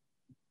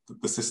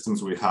the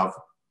systems we have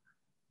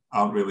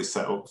aren't really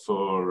set up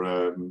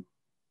for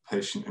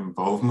patient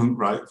involvement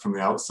right from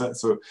the outset.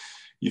 So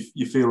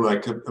you feel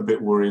like a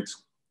bit worried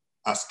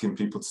asking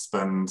people to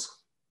spend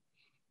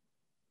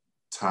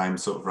time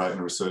sort of writing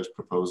a research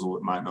proposal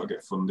that might not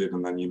get funded,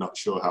 and then you're not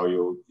sure how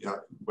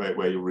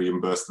where you'll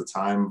reimburse the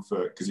time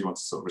for, because you want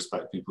to sort of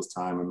respect people's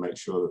time and make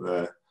sure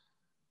that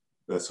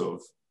they're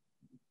sort of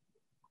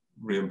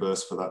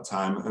reimbursed for that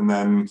time. And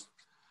then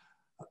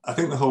I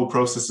think the whole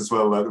process as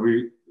well, like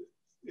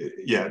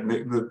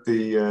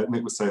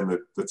Nick was saying that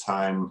the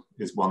time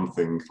is one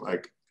thing.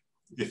 Like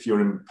if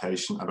you're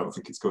impatient, I don't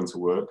think it's going to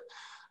work.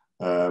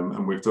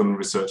 And we've done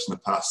research in the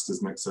past,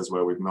 as Nick says,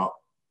 where we've not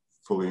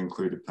fully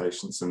included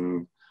patients.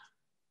 And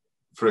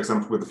for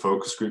example, with the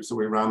focus groups that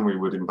we ran, we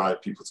would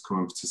invite people to come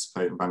and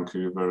participate in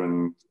Vancouver,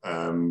 and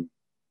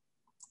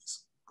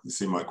it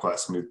seemed like quite a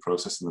smooth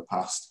process in the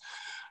past.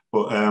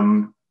 But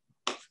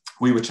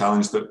we were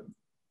challenged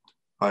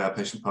by our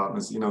patient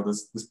partners.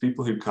 There's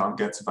people who can't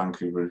get to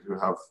Vancouver who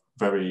have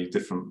very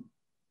different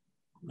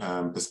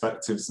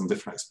perspectives and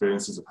different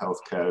experiences of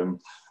healthcare,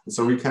 and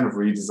so we kind of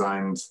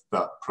redesigned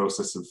that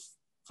process of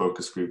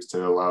focus groups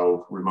to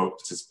allow remote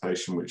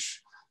participation,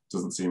 which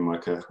doesn't seem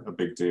like a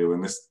big deal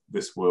in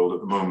this world at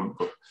the moment,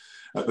 but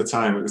at the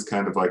time it was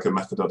kind of like a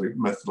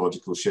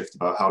methodological shift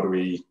about how do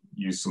we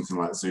use something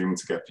like Zoom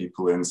to get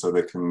people in so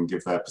they can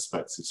give their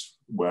perspectives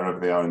wherever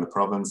they are in the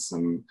province,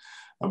 and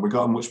we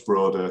got a much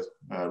broader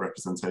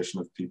representation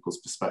of people's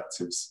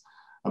perspectives.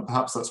 And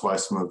perhaps that's why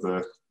some of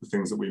the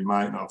things that we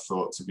might not have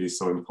thought to be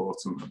so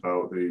important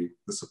about the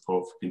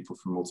support for people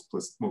from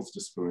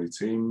multidisciplinary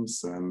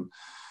teams and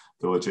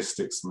the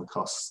logistics and the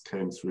costs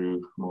came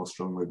through more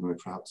strongly than they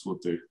perhaps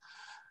would do.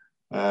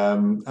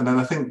 And then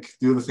I think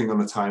the other thing on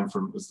the time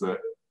front was that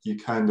you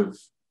kind of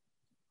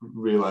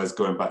realize,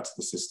 going back to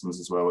the systems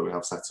as well that we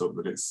have set up,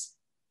 that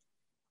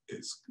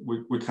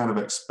we kind of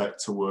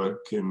expect to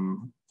work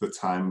in the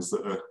times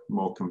that are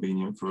more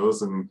convenient for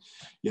us, and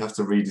you have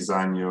to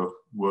redesign your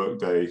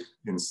workday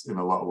in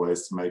a lot of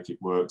ways to make it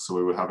work. So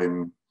we were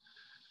having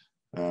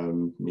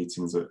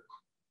meetings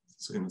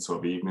in sort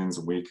of evenings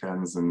and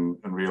weekends, and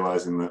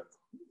realizing that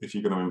if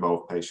you're going to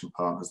involve patient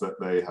partners, that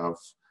they have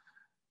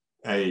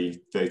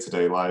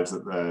day-to-day lives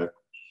that they're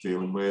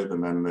dealing with,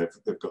 and then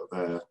they've got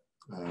their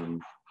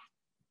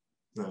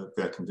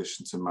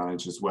condition to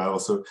manage as well.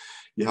 So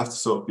you have to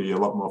sort of be a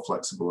lot more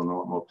flexible and a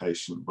lot more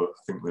patient, but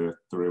I think the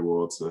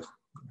rewards are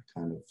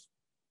kind of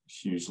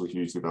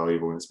hugely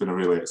valuable, and it's been a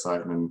really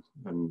exciting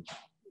and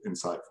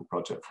insightful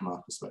project from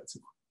our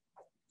perspective.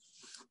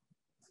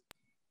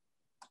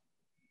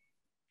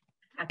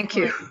 Thank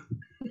you.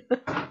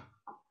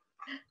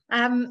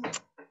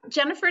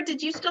 Jennifer,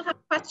 did you still have a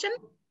question?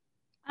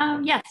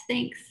 Yes,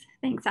 thanks.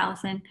 Thanks,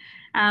 Allison.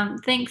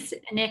 Thanks,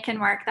 Nick and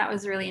Mark. That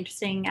was a really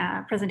interesting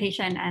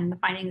presentation, and the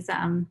findings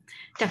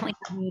definitely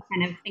have me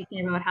kind of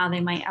thinking about how they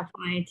might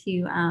apply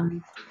to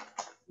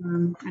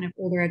kind of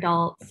older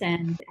adults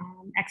and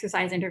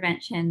exercise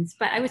interventions.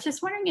 But I was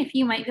just wondering if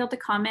you might be able to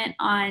comment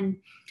on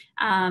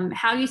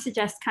how you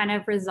suggest kind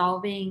of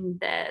resolving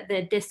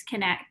the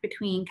disconnect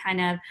between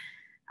kind of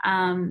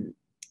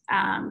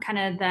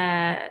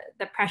the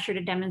pressure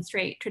to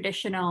demonstrate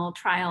traditional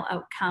trial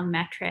outcome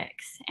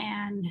metrics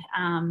and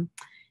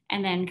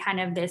then kind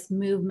of this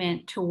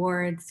movement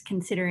towards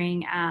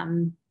considering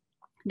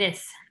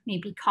this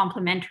maybe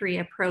complementary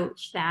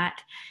approach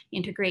that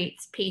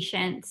integrates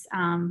patients.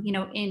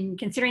 In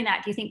considering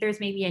that, do you think there's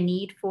maybe a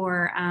need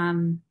for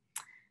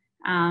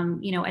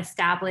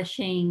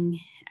establishing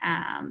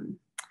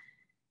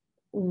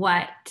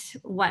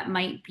what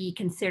might be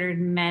considered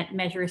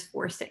measures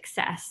for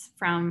success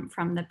from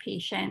the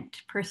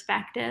patient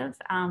perspective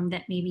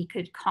that maybe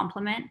could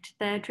complement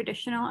the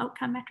traditional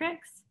outcome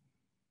metrics?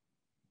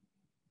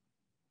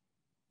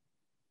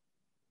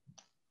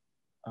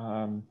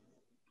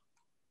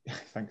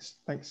 Thanks,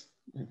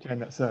 Jen.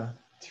 That's a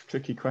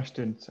tricky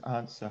question to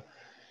answer,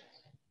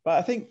 but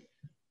I think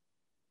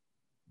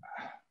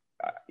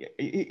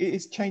it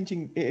is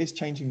changing. It is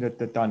changing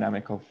the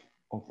dynamic of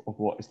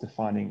what is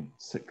defining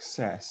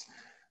success.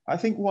 I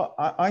think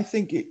I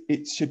think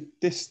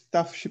this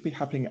stuff should be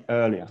happening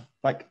earlier.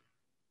 Like,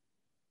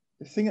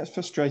 the thing that's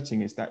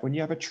frustrating is that when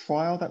you have a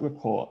trial that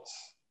reports,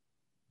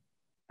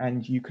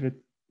 and you could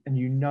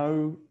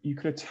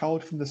have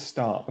told from the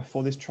start,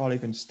 before this trial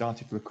even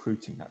started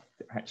recruiting, that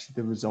actually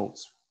the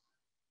results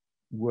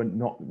were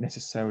not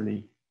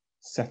necessarily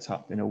set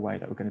up in a way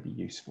that were going to be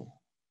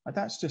useful. And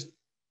that's just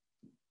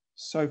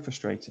so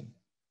frustrating.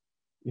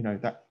 You know,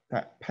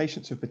 that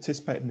patients who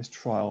participate in this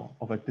trial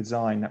of a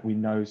design that we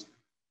know is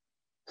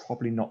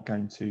probably not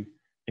going to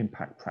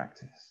impact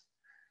practice.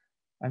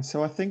 And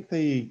so I think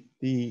the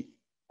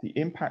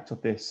impact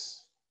of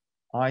this,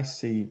 I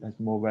see as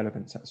more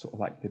relevant at sort of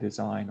like the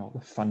design or the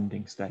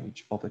funding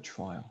stage of a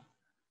trial.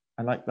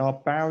 And like, our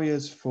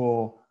barriers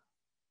for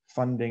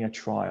funding a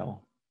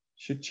trial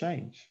should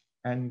change,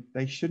 and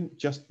they shouldn't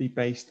just be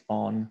based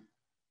on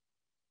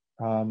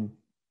the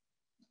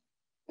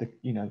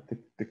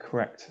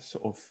correct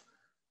sort of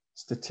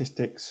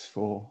statistics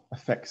for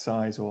effect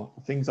size or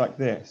things like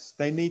this.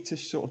 They need to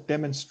sort of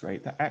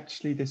demonstrate that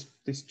actually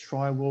this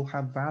trial will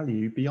have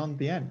value beyond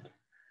the end.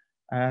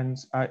 And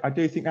I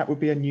do think that would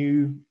be a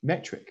new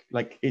metric.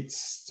 Like,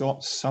 it's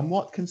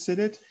somewhat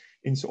considered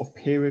in sort of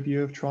peer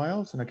review of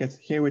trials. And I guess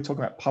here we're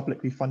talking about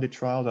publicly funded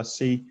trials. I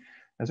see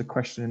there's a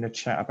question in the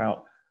chat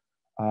about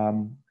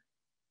kind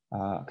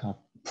of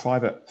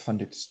private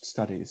funded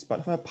studies.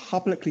 But for a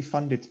publicly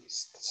funded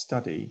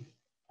study,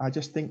 I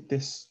just think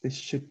this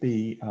should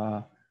be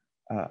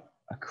a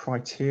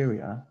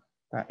criteria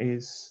that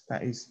is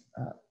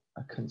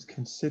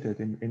considered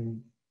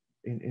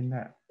in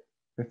that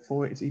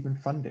before it's even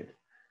funded.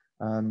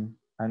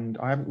 And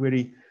I haven't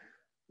really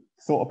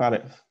thought about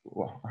it.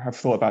 Well, I have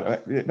thought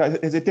about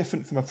it. Is it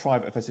different from a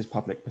private versus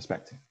public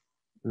perspective?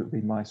 It would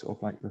be my sort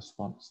of like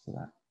response to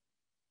that.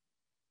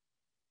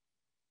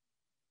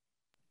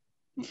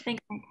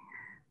 Thanks, Nick.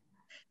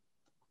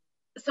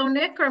 So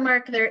Nick or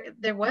Mark,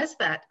 there was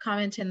that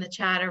comment in the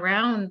chat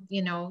around,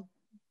 you know,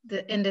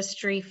 the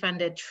industry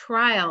funded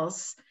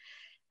trials.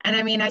 And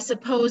I mean, I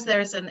suppose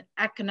there's an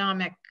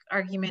economic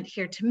argument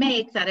here to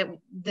make that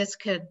this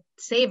could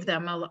save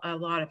them a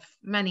lot of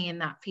money in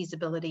that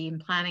feasibility and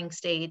planning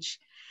stage.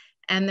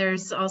 And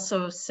there's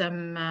also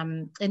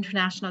some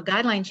international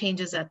guideline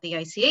changes at the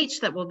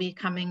ICH that will be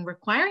coming,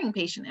 requiring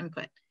patient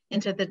input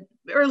into the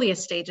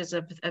earliest stages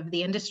of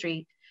the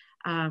industry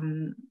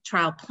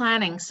trial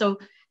planning. So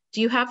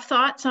do you have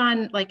thoughts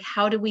on, like,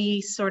 how do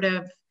we sort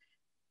of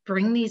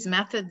bring these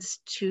methods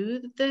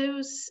to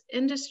those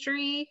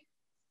industry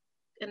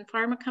and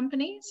pharma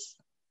companies?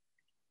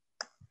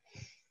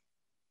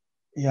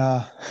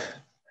 Yeah,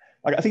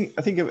 I think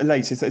it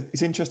relates.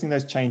 It's interesting,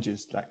 those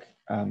changes like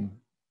that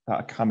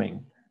are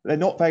coming. They're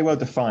not very well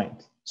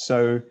defined.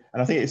 So,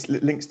 and I think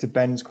it links to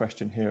Ben's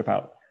question here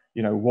about,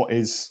 you know, what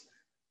is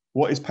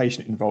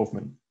patient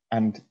involvement,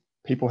 and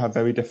people have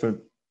very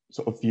different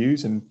sort of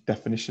views and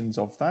definitions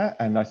of that.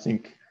 And I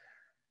think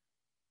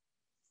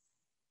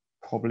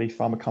probably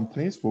pharma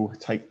companies will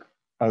take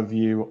a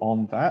view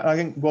on that. I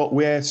think what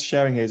we're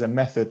sharing here is a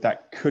method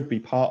that could be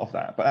part of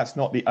that, but that's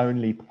not the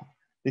only.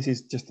 This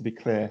is, just to be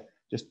clear,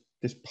 just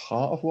this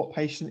part of what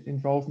patient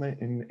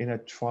involvement in a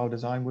trial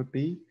design would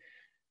be.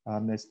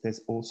 There's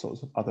all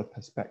sorts of other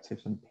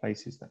perspectives and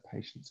places that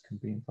patients can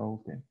be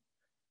involved in.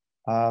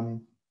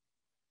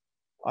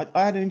 I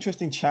had an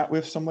interesting chat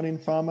with someone in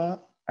pharma,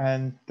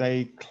 and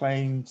they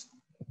claimed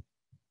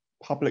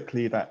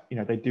publicly that, you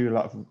know, they do a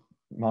lot of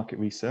market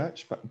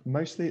research, but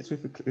mostly it's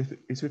with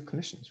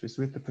clinicians, it's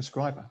with the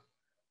prescriber.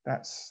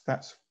 That's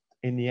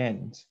in the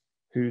end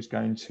who's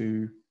going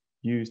to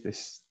use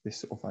this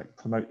sort of like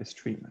promote this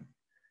treatment.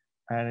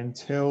 And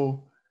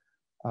until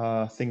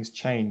things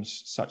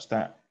change such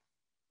that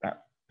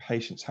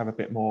patients have a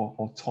bit more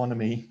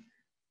autonomy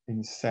in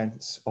the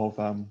sense of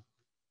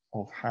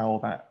how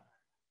that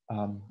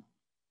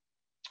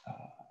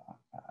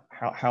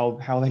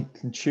how they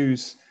can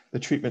choose the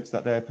treatments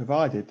that they're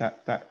provided,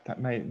 that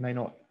may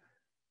not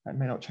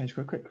change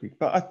quite quickly.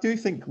 But I do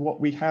think what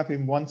we have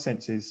in one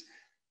sense is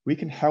we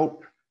can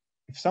help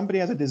if somebody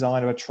has a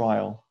design of a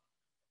trial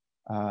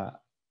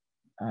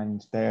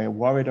and they're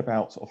worried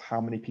about sort of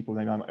how many people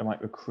they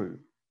might recruit.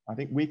 I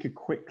think we could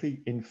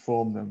quickly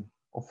inform them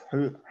of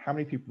how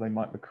many people they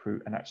might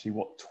recruit, and actually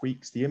what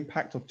tweaks, the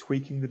impact of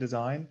tweaking the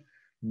design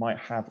might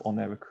have on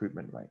their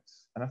recruitment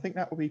rates. And I think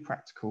that will be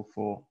practical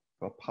for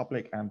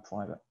public and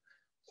private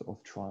sort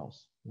of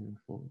trials moving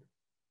forward.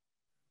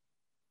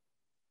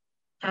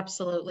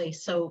 Absolutely.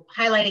 So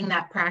highlighting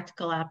that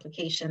practical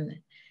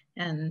application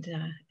and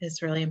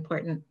is really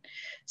important.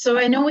 So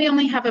I know we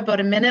only have about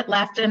a minute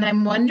left, and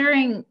I'm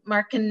wondering,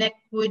 Mark and Nick,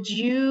 would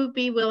you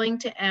be willing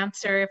to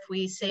answer, if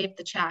we save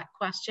the chat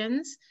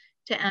questions,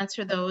 to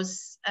answer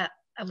those at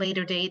a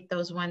later date,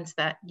 those ones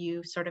that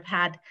you sort of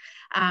had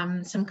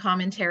some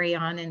commentary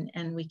on,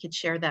 and we could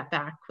share that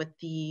back with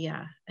the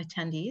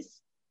attendees?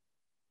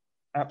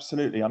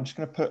 Absolutely. I'm just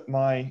going to put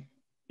my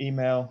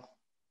email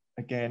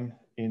again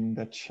in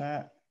the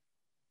chat.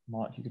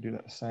 Mark, you could do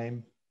that the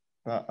same.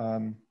 but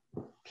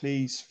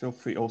please feel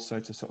free also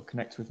to sort of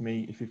connect with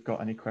me if you've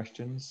got any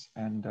questions,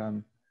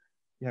 and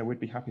yeah, we'd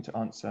be happy to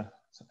answer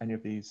any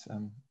of these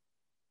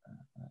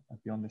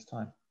beyond this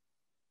time.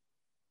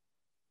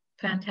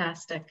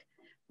 Fantastic.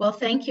 Well,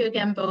 thank you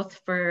again both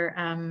for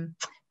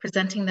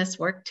presenting this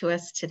work to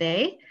us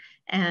today,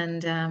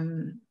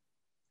 and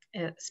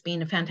it's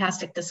been a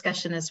fantastic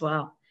discussion as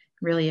well.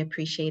 Really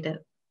appreciate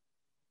it.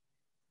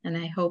 And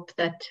I hope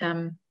that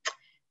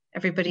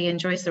everybody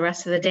enjoys the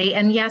rest of the day.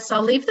 And yes,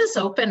 I'll leave this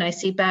open. I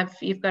see, Bev,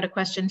 you've got a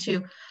question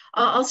too.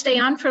 I'll stay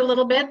on for a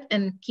little bit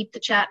and keep the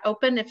chat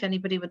open if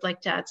anybody would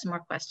like to add some more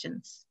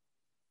questions.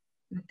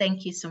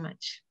 Thank you so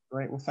much.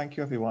 Great. Well, thank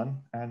you, everyone.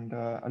 And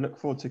I look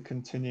forward to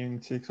continuing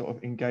to sort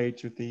of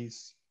engage with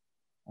these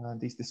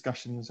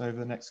discussions over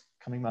the next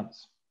coming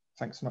months.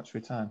 Thanks so much for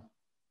your time.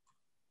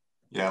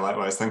 Yeah,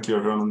 likewise. Thank you,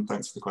 everyone, and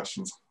thanks for the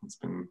questions. It's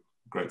been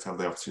great to have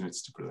the opportunity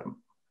to present.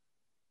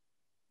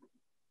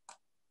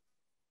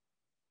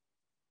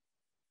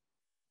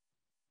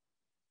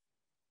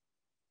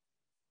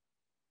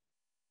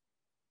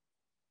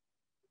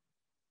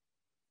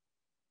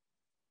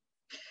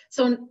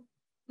 So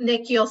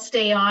Nick, you'll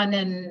stay on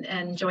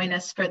and join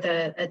us for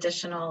the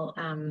additional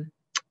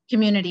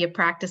community of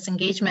practice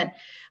engagement.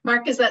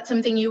 Mark, is that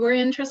something you were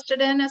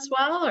interested in as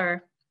well,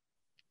 or?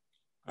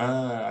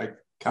 I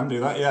can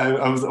do that. Yeah,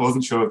 I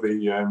wasn't sure of the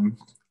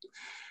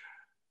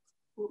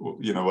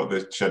you know, what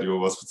the schedule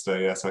was for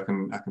today. Yeah, so I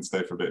can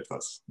stay for a bit.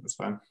 That's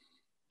fine.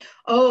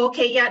 Oh,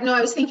 okay. Yeah, no,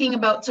 I was thinking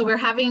about, so we're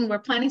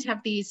planning to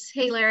have these,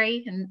 hey,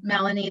 Larry and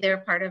Melanie, they're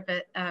part of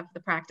it, of the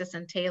practice,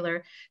 and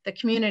Taylor, the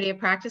community of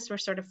practice we're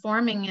sort of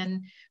forming,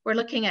 and we're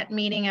looking at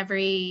meeting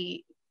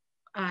every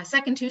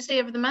second Tuesday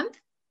of the month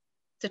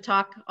to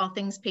talk all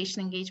things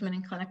patient engagement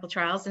in clinical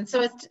trials. And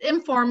so it's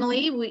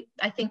informally,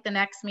 I think the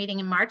next meeting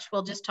in March,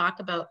 we'll just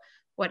talk about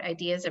what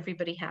ideas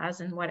everybody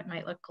has and what it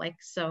might look like.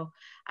 So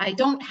I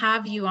don't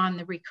have you on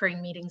the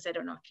recurring meetings. I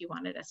don't know if you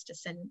wanted us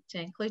to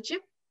include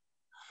you.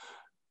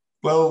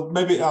 Well,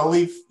 maybe I'll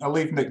leave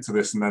Nick to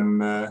this, and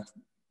then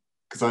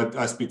because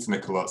I speak to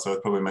Nick a lot, so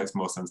it probably makes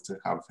more sense to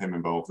have him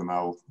involved, and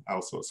I'll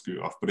sort of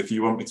scoot off. But if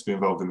you want me to be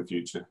involved in the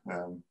future,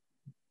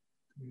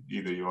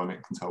 either you or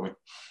Nick can tell me.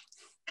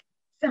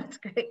 Sounds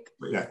great.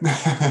 But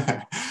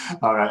yeah.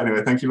 All right.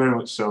 Anyway, thank you very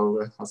much.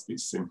 So I'll speak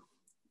to you soon.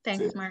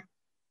 Thanks, Mark.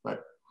 Bye.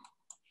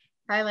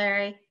 Bye,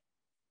 Larry.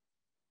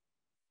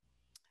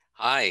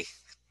 Hi.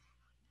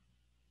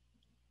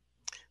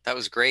 That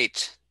was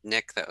great,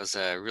 Nick. That was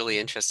a really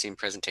interesting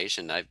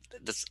presentation.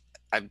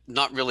 I've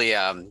not really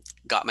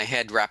got my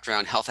head wrapped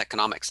around health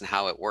economics and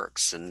how it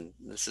works, and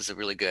this is a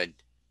really good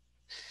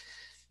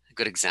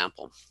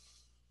example.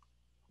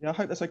 Yeah, I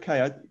hope that's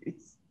okay.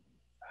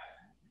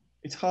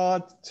 It's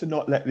hard to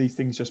not let these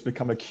things just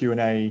become a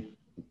Q&A.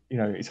 You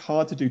know, it's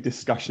hard to do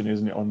discussion,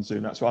 isn't it, on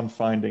Zoom? That's what I'm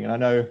finding, and I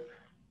know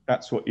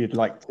that's what you'd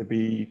like to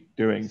be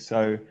doing.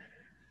 So,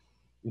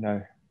 you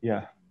know,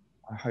 yeah,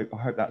 I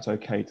hope that's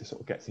okay to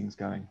sort of get things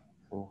going.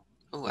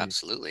 Oh,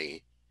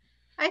 absolutely.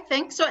 I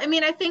think so. I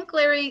mean, I think,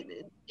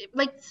 Larry,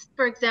 like,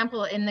 for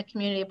example, in the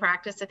community of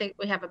practice, I think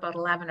we have about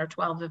 11 or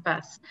 12 of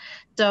us.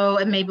 So,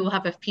 and maybe we'll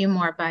have a few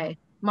more by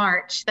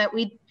March, that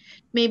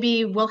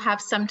maybe we'll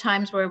have some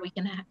times where we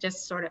can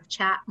just sort of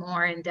chat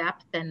more in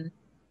depth and,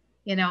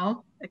 you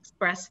know,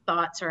 express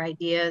thoughts or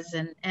ideas.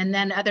 And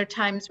then other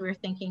times we're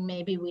thinking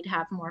maybe we'd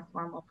have more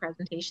formal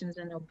presentations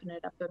and open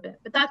it up a bit.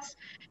 But that's,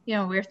 you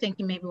know, we're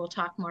thinking maybe we'll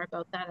talk more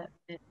about that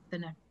at the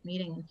next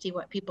meeting and see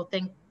what people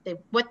think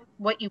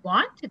what you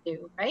want to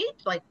do, right?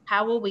 Like,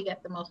 how will we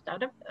get the most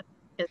out of this?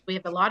 Because we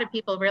have a lot of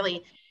people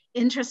really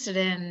interested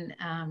in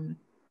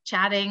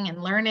chatting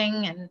and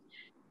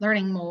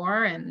learning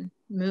more and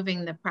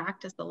moving the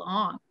practice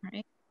along,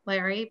 right?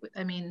 Larry,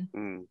 I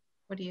mean,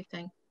 what do you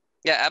think?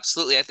 Yeah,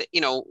 absolutely. I think,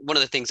 you know, one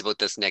of the things about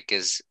this, Nick,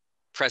 is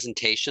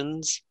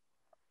presentations.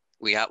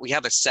 We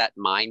have a set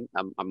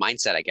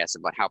mindset, I guess,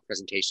 about how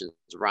presentations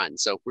run.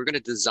 So if we're going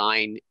to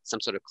design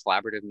some sort of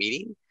collaborative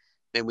meeting,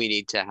 then we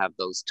need to have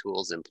those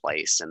tools in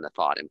place and the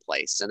thought in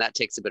place, and that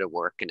takes a bit of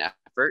work and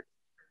effort.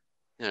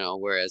 You know,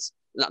 whereas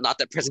not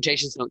that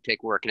presentations don't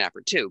take work and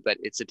effort too, but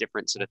it's a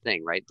different sort of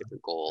thing, right?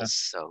 Different goals.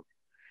 Yeah. So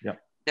yeah.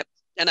 Yep.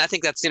 And I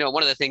think that's, you know,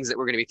 one of the things that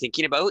we're going to be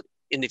thinking about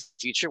in the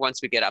future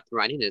once we get up and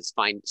running is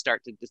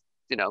start to just,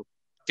 you know,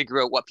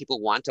 figure out what people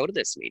want out of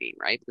this meeting,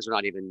 right? Because we're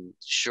not even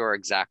sure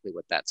exactly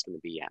what that's going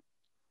to be yet.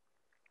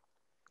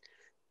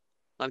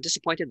 I'm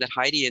disappointed that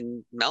Heidi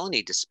and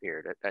Melanie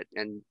disappeared.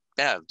 And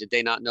Bev, did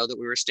they not know that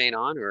we were staying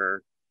on,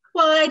 or?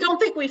 Well, I don't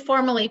think we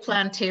formally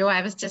planned to.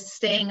 I was just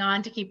staying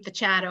on to keep the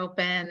chat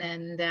open,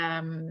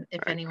 and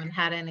if anyone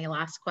had any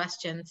last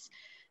questions.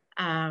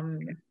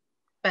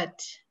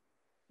 But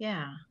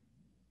yeah.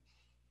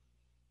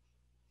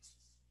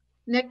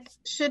 Nick,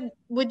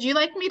 would you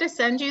like me to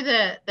send you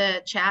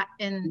the chat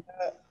in?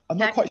 I'm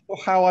not quite sure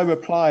how I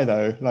reply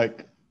though.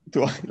 Like,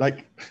 do I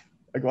like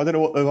I don't know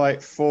what the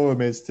right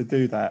forum is to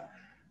do that.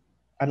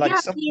 And like,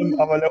 some of them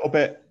are a little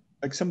bit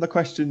like, some of the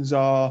questions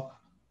are,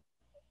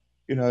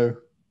 you know,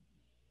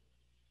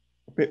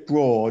 a bit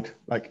broad.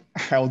 Like,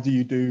 how do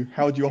you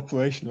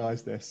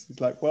operationalize this? It's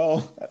like,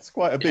 well, that's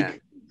quite a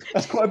big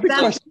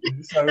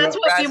question. So that's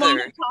what we want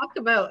rather, to talk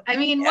about. I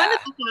mean, one of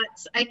the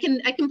thoughts, I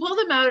can pull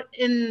them out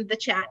in the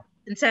chat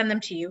and send them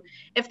to you.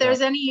 If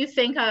there's any you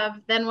think of,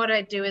 then what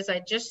I do is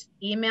I just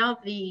email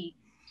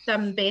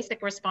some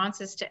basic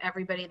responses to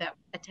everybody that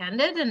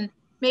attended, and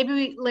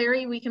maybe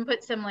Larry, we can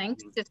put some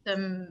links to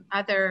some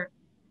other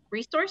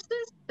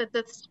resources that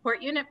the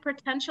support unit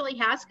potentially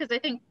has, because I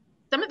think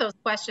some of those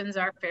questions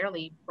are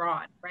fairly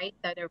broad, right?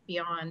 That are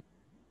beyond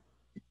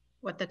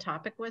what the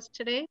topic was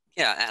today.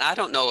 Yeah, and I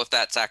don't know if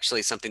that's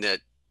actually something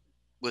that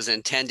was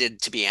intended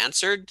to be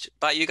answered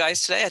by you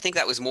guys today. I think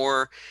that was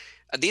more,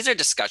 these are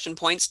discussion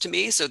points to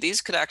me. So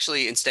these could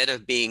actually, instead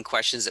of being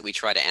questions that we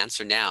try to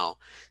answer now,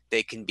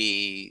 they can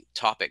be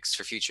topics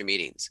for future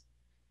meetings.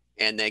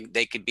 And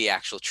they could be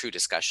actual true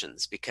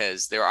discussions,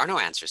 because there are no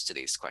answers to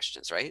these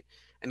questions, right?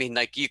 I mean,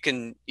 like you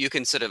can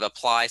sort of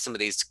apply some of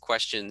these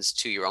questions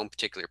to your own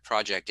particular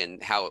project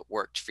and how it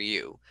worked for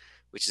you,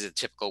 which is a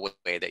typical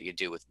way that you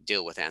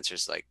deal with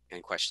answers like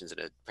and questions in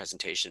a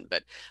presentation.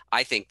 But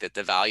I think that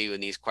the value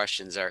in these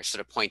questions are sort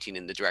of pointing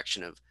in the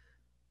direction of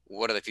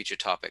what are the future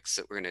topics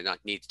that we're going to not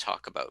need to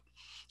talk about.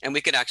 And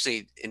we could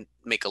actually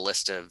make a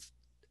list of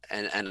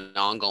an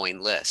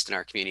ongoing list in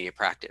our community of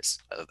practice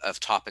of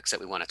topics that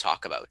we want to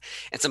talk about.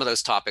 And some of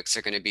those topics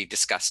are going to be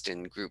discussed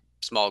in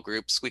small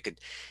groups. We could,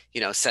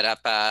 set up,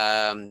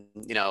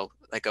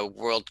 like a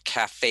World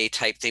Cafe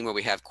type thing where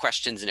we have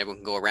questions and everyone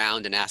can go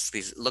around and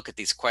look at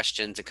these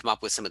questions and come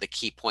up with some of the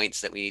key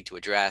points that we need to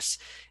address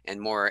and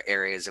more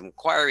areas of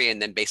inquiry.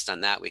 And then based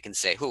on that, we can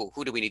say, who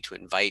do we need to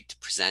invite to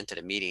present at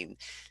a meeting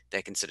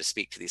that can sort of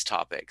speak to these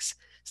topics.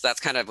 So that's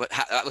kind of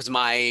that was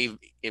my,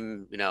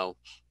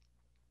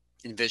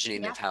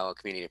 envisioning of how a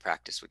community of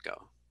practice would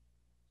go.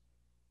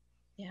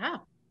 Yeah.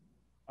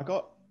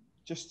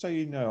 Just so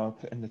you know, I'll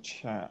put in the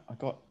chat, I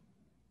got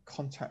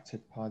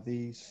contacted by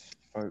these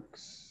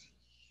folks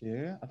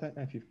here. I don't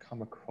know if you've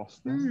come across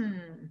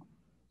them.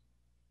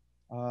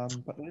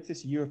 But there's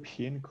this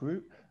European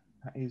group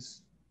that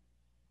is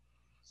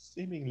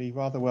seemingly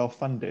rather well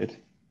funded.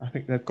 I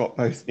think they've got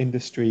both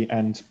industry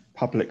and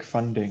public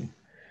funding,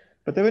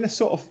 but they're in a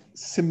sort of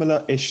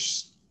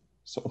similar-ish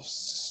sort of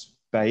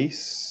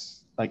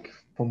space, like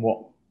from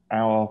what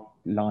our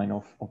line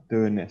of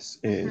doing this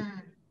is.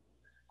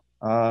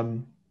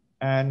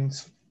 And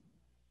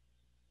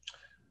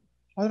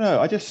I don't know,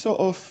 I just sort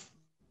of,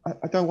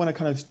 I don't want to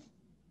kind of,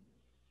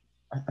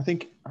 I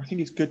think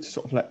it's good to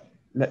sort of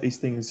let these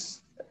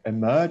things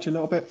emerge a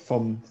little bit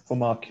from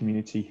our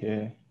community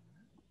here.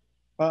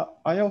 But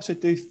I also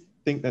do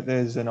think that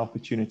there's an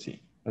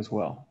opportunity as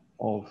well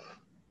of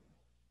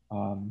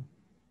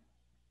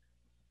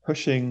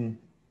pushing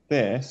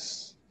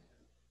this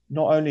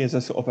not only as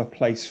a sort of a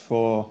place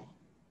for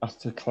us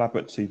to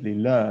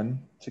collaboratively learn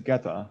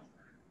together,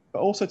 but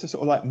also to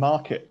sort of like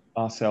market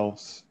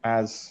ourselves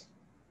as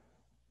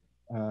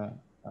a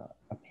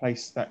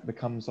place that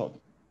becomes,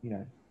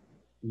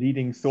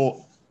 leading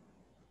thought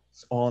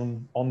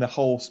on the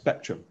whole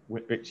spectrum,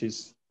 which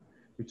is,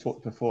 we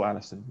talked before,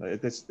 Alison.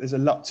 There's a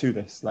lot to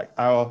this. Like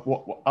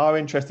our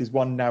interest is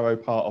one narrow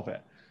part of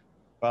it,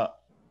 but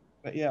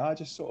yeah, I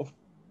just sort of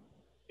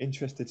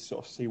interested to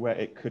sort of see where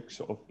it could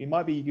it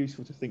might be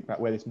useful to think about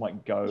where this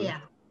might go.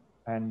 Yeah.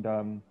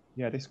 And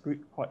yeah, this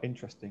group quite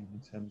interesting in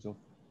terms of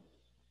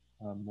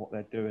what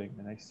they're doing,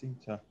 and they seem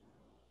to.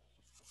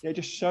 Yeah, it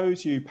just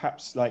shows you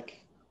perhaps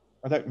like,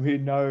 I don't really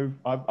know.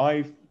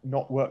 I've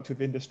not worked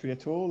with industry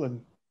at all,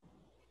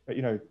 but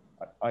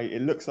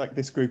it looks like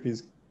this group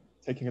is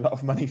taking a lot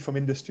of money from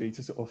industry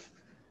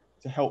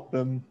to help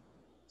them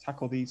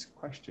tackle these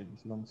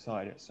questions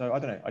alongside it. So I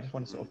don't know. I just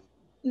want to sort of.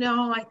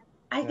 No,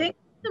 I think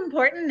it's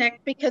important,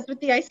 Nick, because with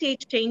the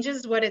ICH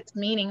changes, what it's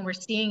meaning, we're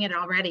seeing it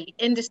already.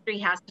 Industry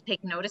has to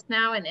take notice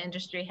now, and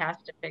industry has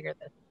to figure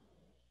this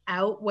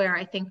out, where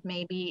I think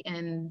maybe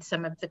in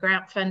some of the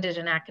grant funded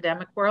and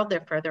academic world,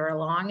 they're further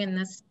along in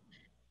this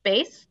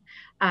space,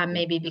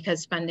 maybe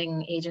because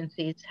funding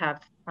agencies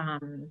have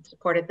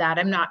supported that.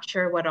 I'm not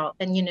sure what all,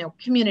 and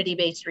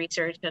community-based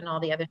research and all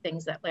the other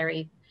things that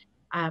Larry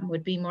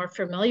would be more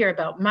familiar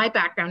about. My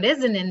background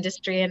is in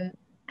industry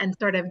and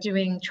sort of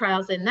doing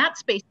trials in that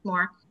space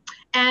more.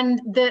 And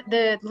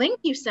the link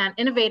you sent,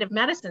 Innovative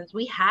Medicines,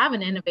 we have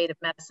an Innovative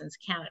Medicines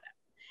Canada.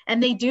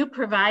 And they do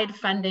provide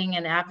funding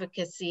and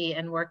advocacy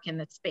and work in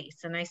the space.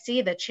 And I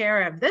see the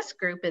chair of this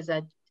group is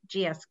a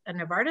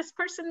Novartis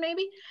person,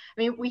 maybe.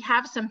 I mean, we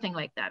have something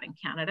like that in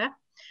Canada.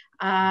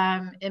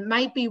 It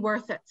might be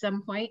worth at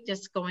some point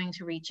just going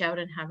to reach out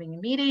and having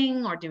a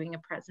meeting or doing a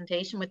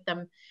presentation with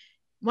them.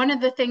 One of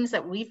the things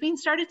that we've been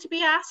started to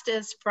be asked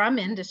is from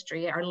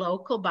industry, our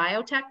local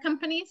biotech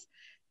companies.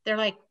 They're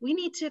like, we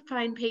need to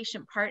find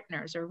patient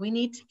partners, or we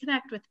need to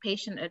connect with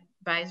patient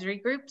advisory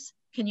groups.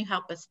 Can you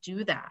help us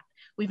do that?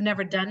 We've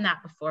never done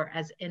that before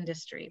as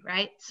industry,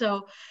 right?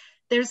 So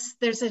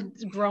there's a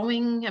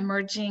growing,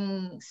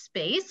 emerging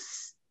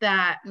space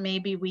that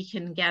maybe we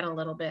can get a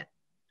little bit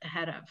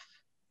ahead of.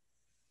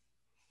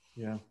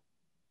 Yeah.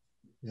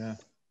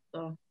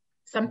 So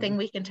something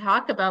we can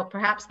talk about.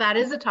 Perhaps that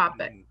is a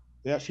topic,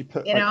 They actually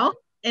put, you know,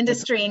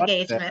 industry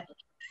engagement.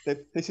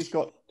 This has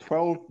got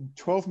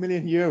 12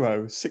 million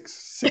euro,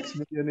 6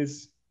 million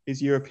is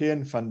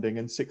European funding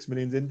and 6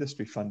 million is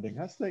industry funding.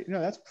 That's like, you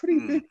know, that's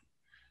pretty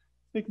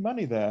big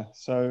money there.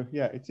 So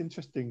yeah, it's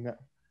interesting that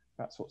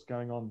that's what's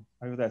going on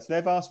over there. So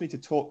they've asked me to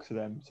talk to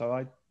them. So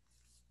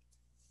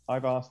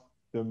I've asked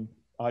them,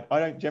 I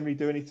don't generally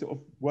do any sort of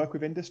work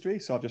with industry,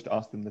 so I've just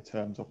asked them the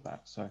terms of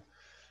that. So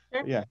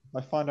yeah, if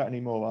I find out any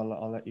more,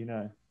 I'll let you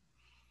know.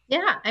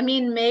 Yeah, I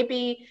mean,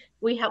 maybe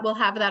we'll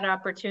have that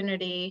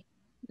opportunity.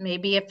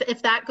 Maybe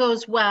if that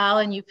goes well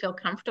and you feel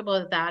comfortable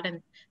with that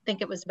and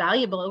think it was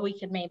valuable, we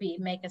could maybe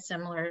make a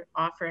similar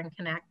offer and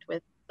connect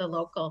with the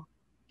local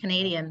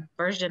Canadian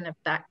version of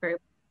that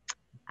group.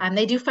 And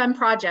they do fund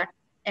projects,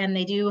 and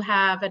they do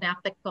have an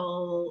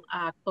ethical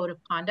code of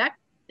conduct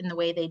in the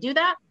way they do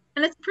that,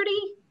 and it's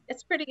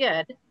pretty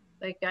good.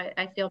 Like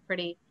I feel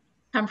pretty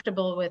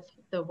comfortable with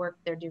the work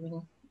they're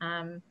doing.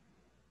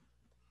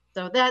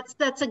 So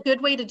that's a good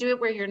way to do it,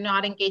 where you're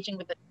not engaging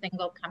with a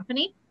single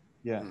company.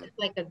 Yeah, it's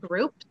like a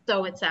group.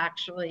 So it's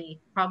actually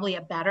probably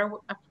a better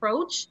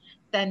approach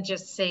than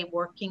just say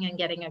working and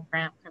getting a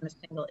grant from a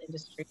single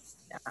industry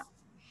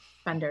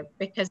funder,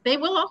 because they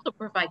will also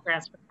provide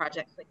grants for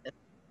projects like this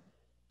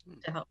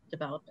to help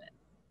develop it.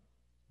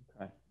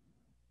 okay,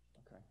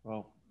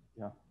 well,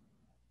 yeah.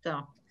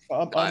 So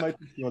I'm open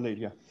to your lead,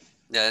 yeah.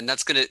 Yeah, and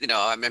that's gonna, you know,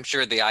 I'm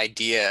sure the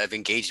idea of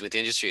engaging with the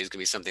industry is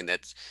gonna be something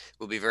that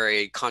will be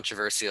very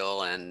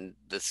controversial, and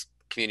this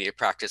community of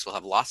practice will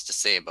have lots to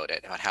say about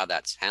it, about how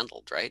that's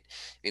handled, right?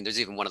 I mean, there's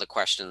even one of the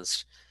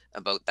questions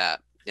about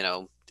that, you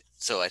know,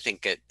 so I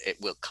think it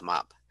will come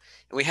up.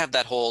 And we have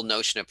that whole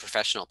notion of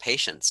professional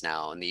patients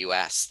now in the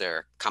US. There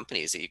are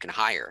companies that you can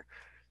hire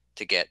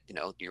to get, you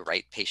know, your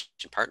right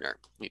patient partner.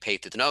 You pay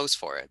through the nose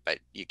for it, but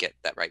you get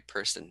that right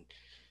person,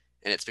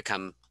 and it's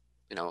become,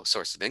 you know, a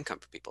source of income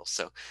for people.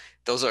 So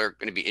those are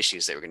going to be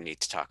issues that we're going to need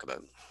to talk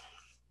about.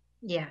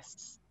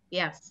 yes,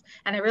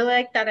 and I really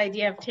like that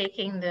idea of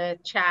taking the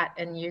chat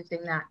and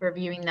using that,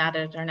 reviewing that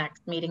at our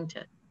next meeting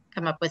to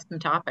come up with some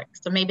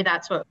topics. So maybe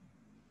that's where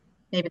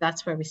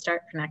we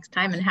start for next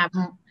time, and have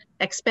an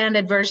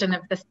expanded version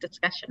of this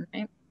discussion,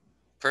 right?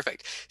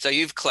 Perfect. So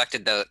you've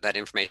collected that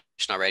information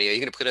already. Are you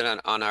going to put it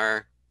on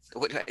our,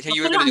 you were put it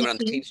going to on do it the on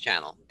the team. Teams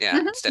channel, yeah,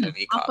 instead of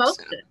I'll ECOPS.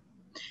 post it.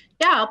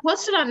 Yeah, I'll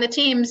post it on the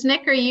Teams.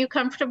 Nick, are you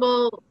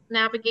comfortable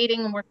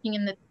navigating and working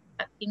in the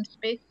Teams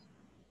space?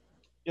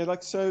 Yeah,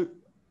 like, so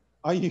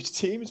I use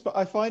Teams, but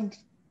I find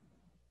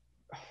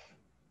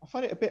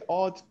it a bit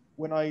odd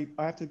when I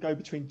have to go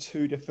between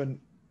two different.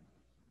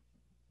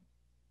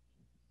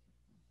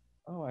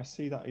 Oh, I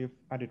see that you've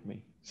added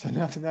me. So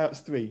now it's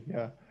 3.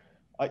 Yeah,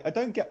 I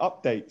don't get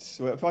updates.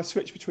 So if I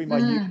switch between my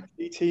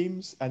UC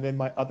teams and then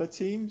my other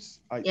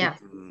teams, it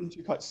seems to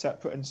be quite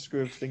separate and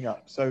screw everything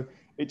up. So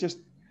it just,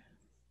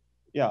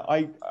 yeah,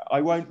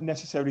 I won't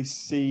necessarily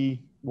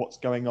see what's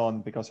going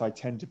on because I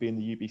tend to be in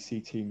the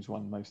UBC Teams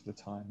one most of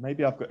the time.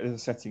 Maybe I've got a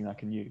setting I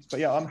can use, but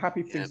yeah, I'm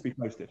happy for things to be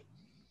posted.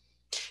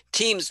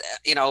 Teams,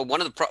 you know,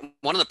 one of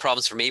the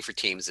problems for me for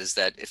Teams is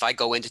that if I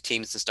go into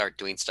Teams and start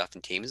doing stuff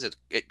in Teams,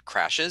 it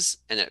crashes,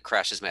 and it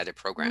crashes my other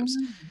programs.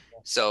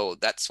 So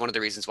that's one of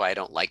the reasons why I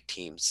don't like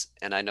Teams.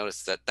 And I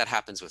noticed that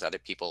happens with other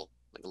people,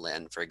 like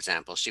Lynn, for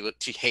example. She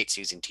hates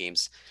using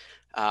Teams,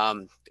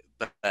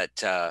 but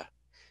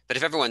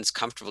if everyone's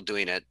comfortable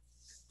doing it,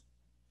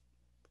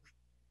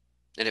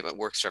 and if it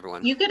works for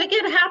everyone. You gotta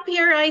get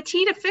Happier IT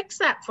to fix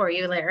that for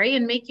you, Larry,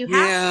 and make you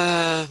happy.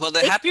 Yeah, well,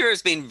 the Happier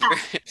has been very,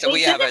 so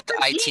we have the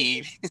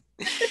IT.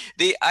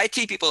 The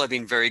IT people have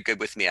been very good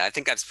with me. I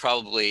think I've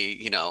probably,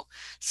 you know,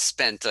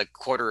 spent a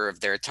quarter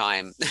of their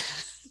time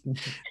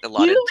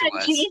allotted you to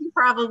and us. Jean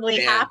probably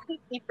half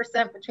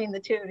 50% between the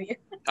two of you.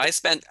 I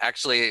spent,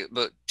 actually,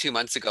 about 2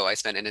 months ago, I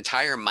spent an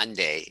entire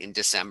Monday in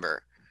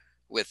December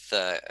with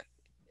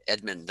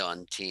Edmund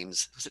on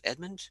Teams. Was it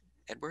Edmund?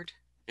 Edward?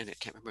 And I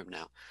can't remember him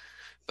now.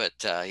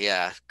 But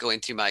yeah, going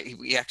through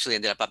we actually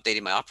ended up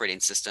updating my operating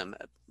system.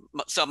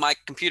 So my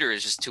computer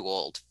is just too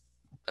old.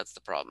 That's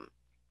the problem.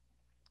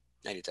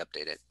 I need to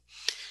update it.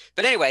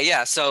 But anyway,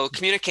 yeah, so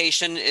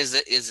communication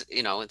is,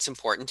 you know, it's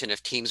important. And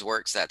if Teams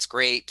works, that's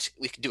great.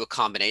 We could do a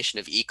combination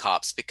of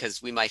ECOPS,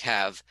 because we might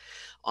have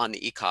on the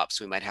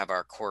ECOPS, we might have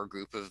our core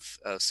group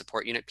of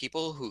support unit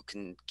people who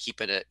can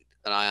keep an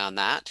eye on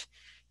that.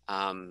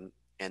 And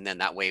then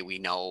that way we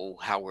know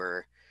how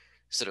we're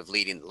sort of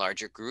leading the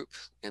larger group,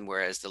 and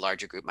whereas the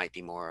larger group might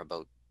be more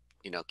about,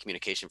 you know,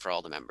 communication for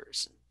all the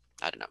members.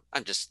 I don't know.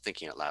 I'm just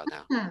thinking out loud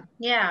now.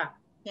 Yeah.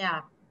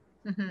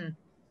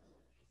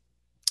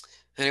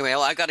 Anyway,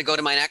 well, I've got to go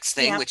to my next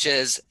thing, which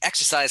is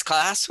exercise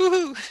class.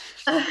 Woohoo!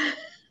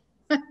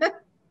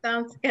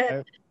 Sounds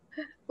good.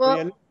 Well,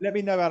 yeah, let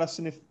me know,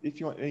 Alison, if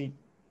you want any.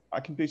 I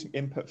can do some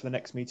input for the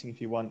next meeting if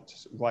you want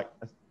to write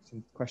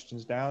some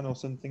questions down or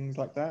some things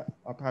like that.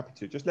 I'm happy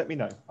to. Just let me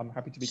know. I'm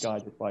happy to be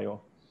guided by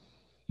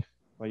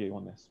you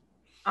on this.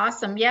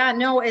 Awesome. Yeah,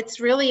 no,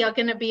 it's really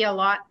going to be a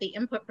lot, the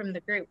input from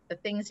the group. The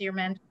things you're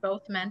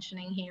both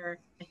mentioning here,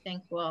 I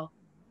think will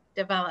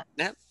develop.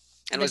 Yeah.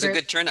 And it was a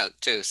good turnout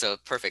too, so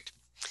perfect.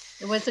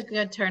 It was a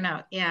good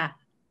turnout, yeah.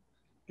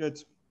 Good.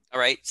 All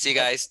right, see you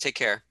guys. Take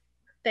care.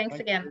 Thanks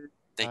again. You.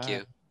 Thank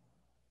you.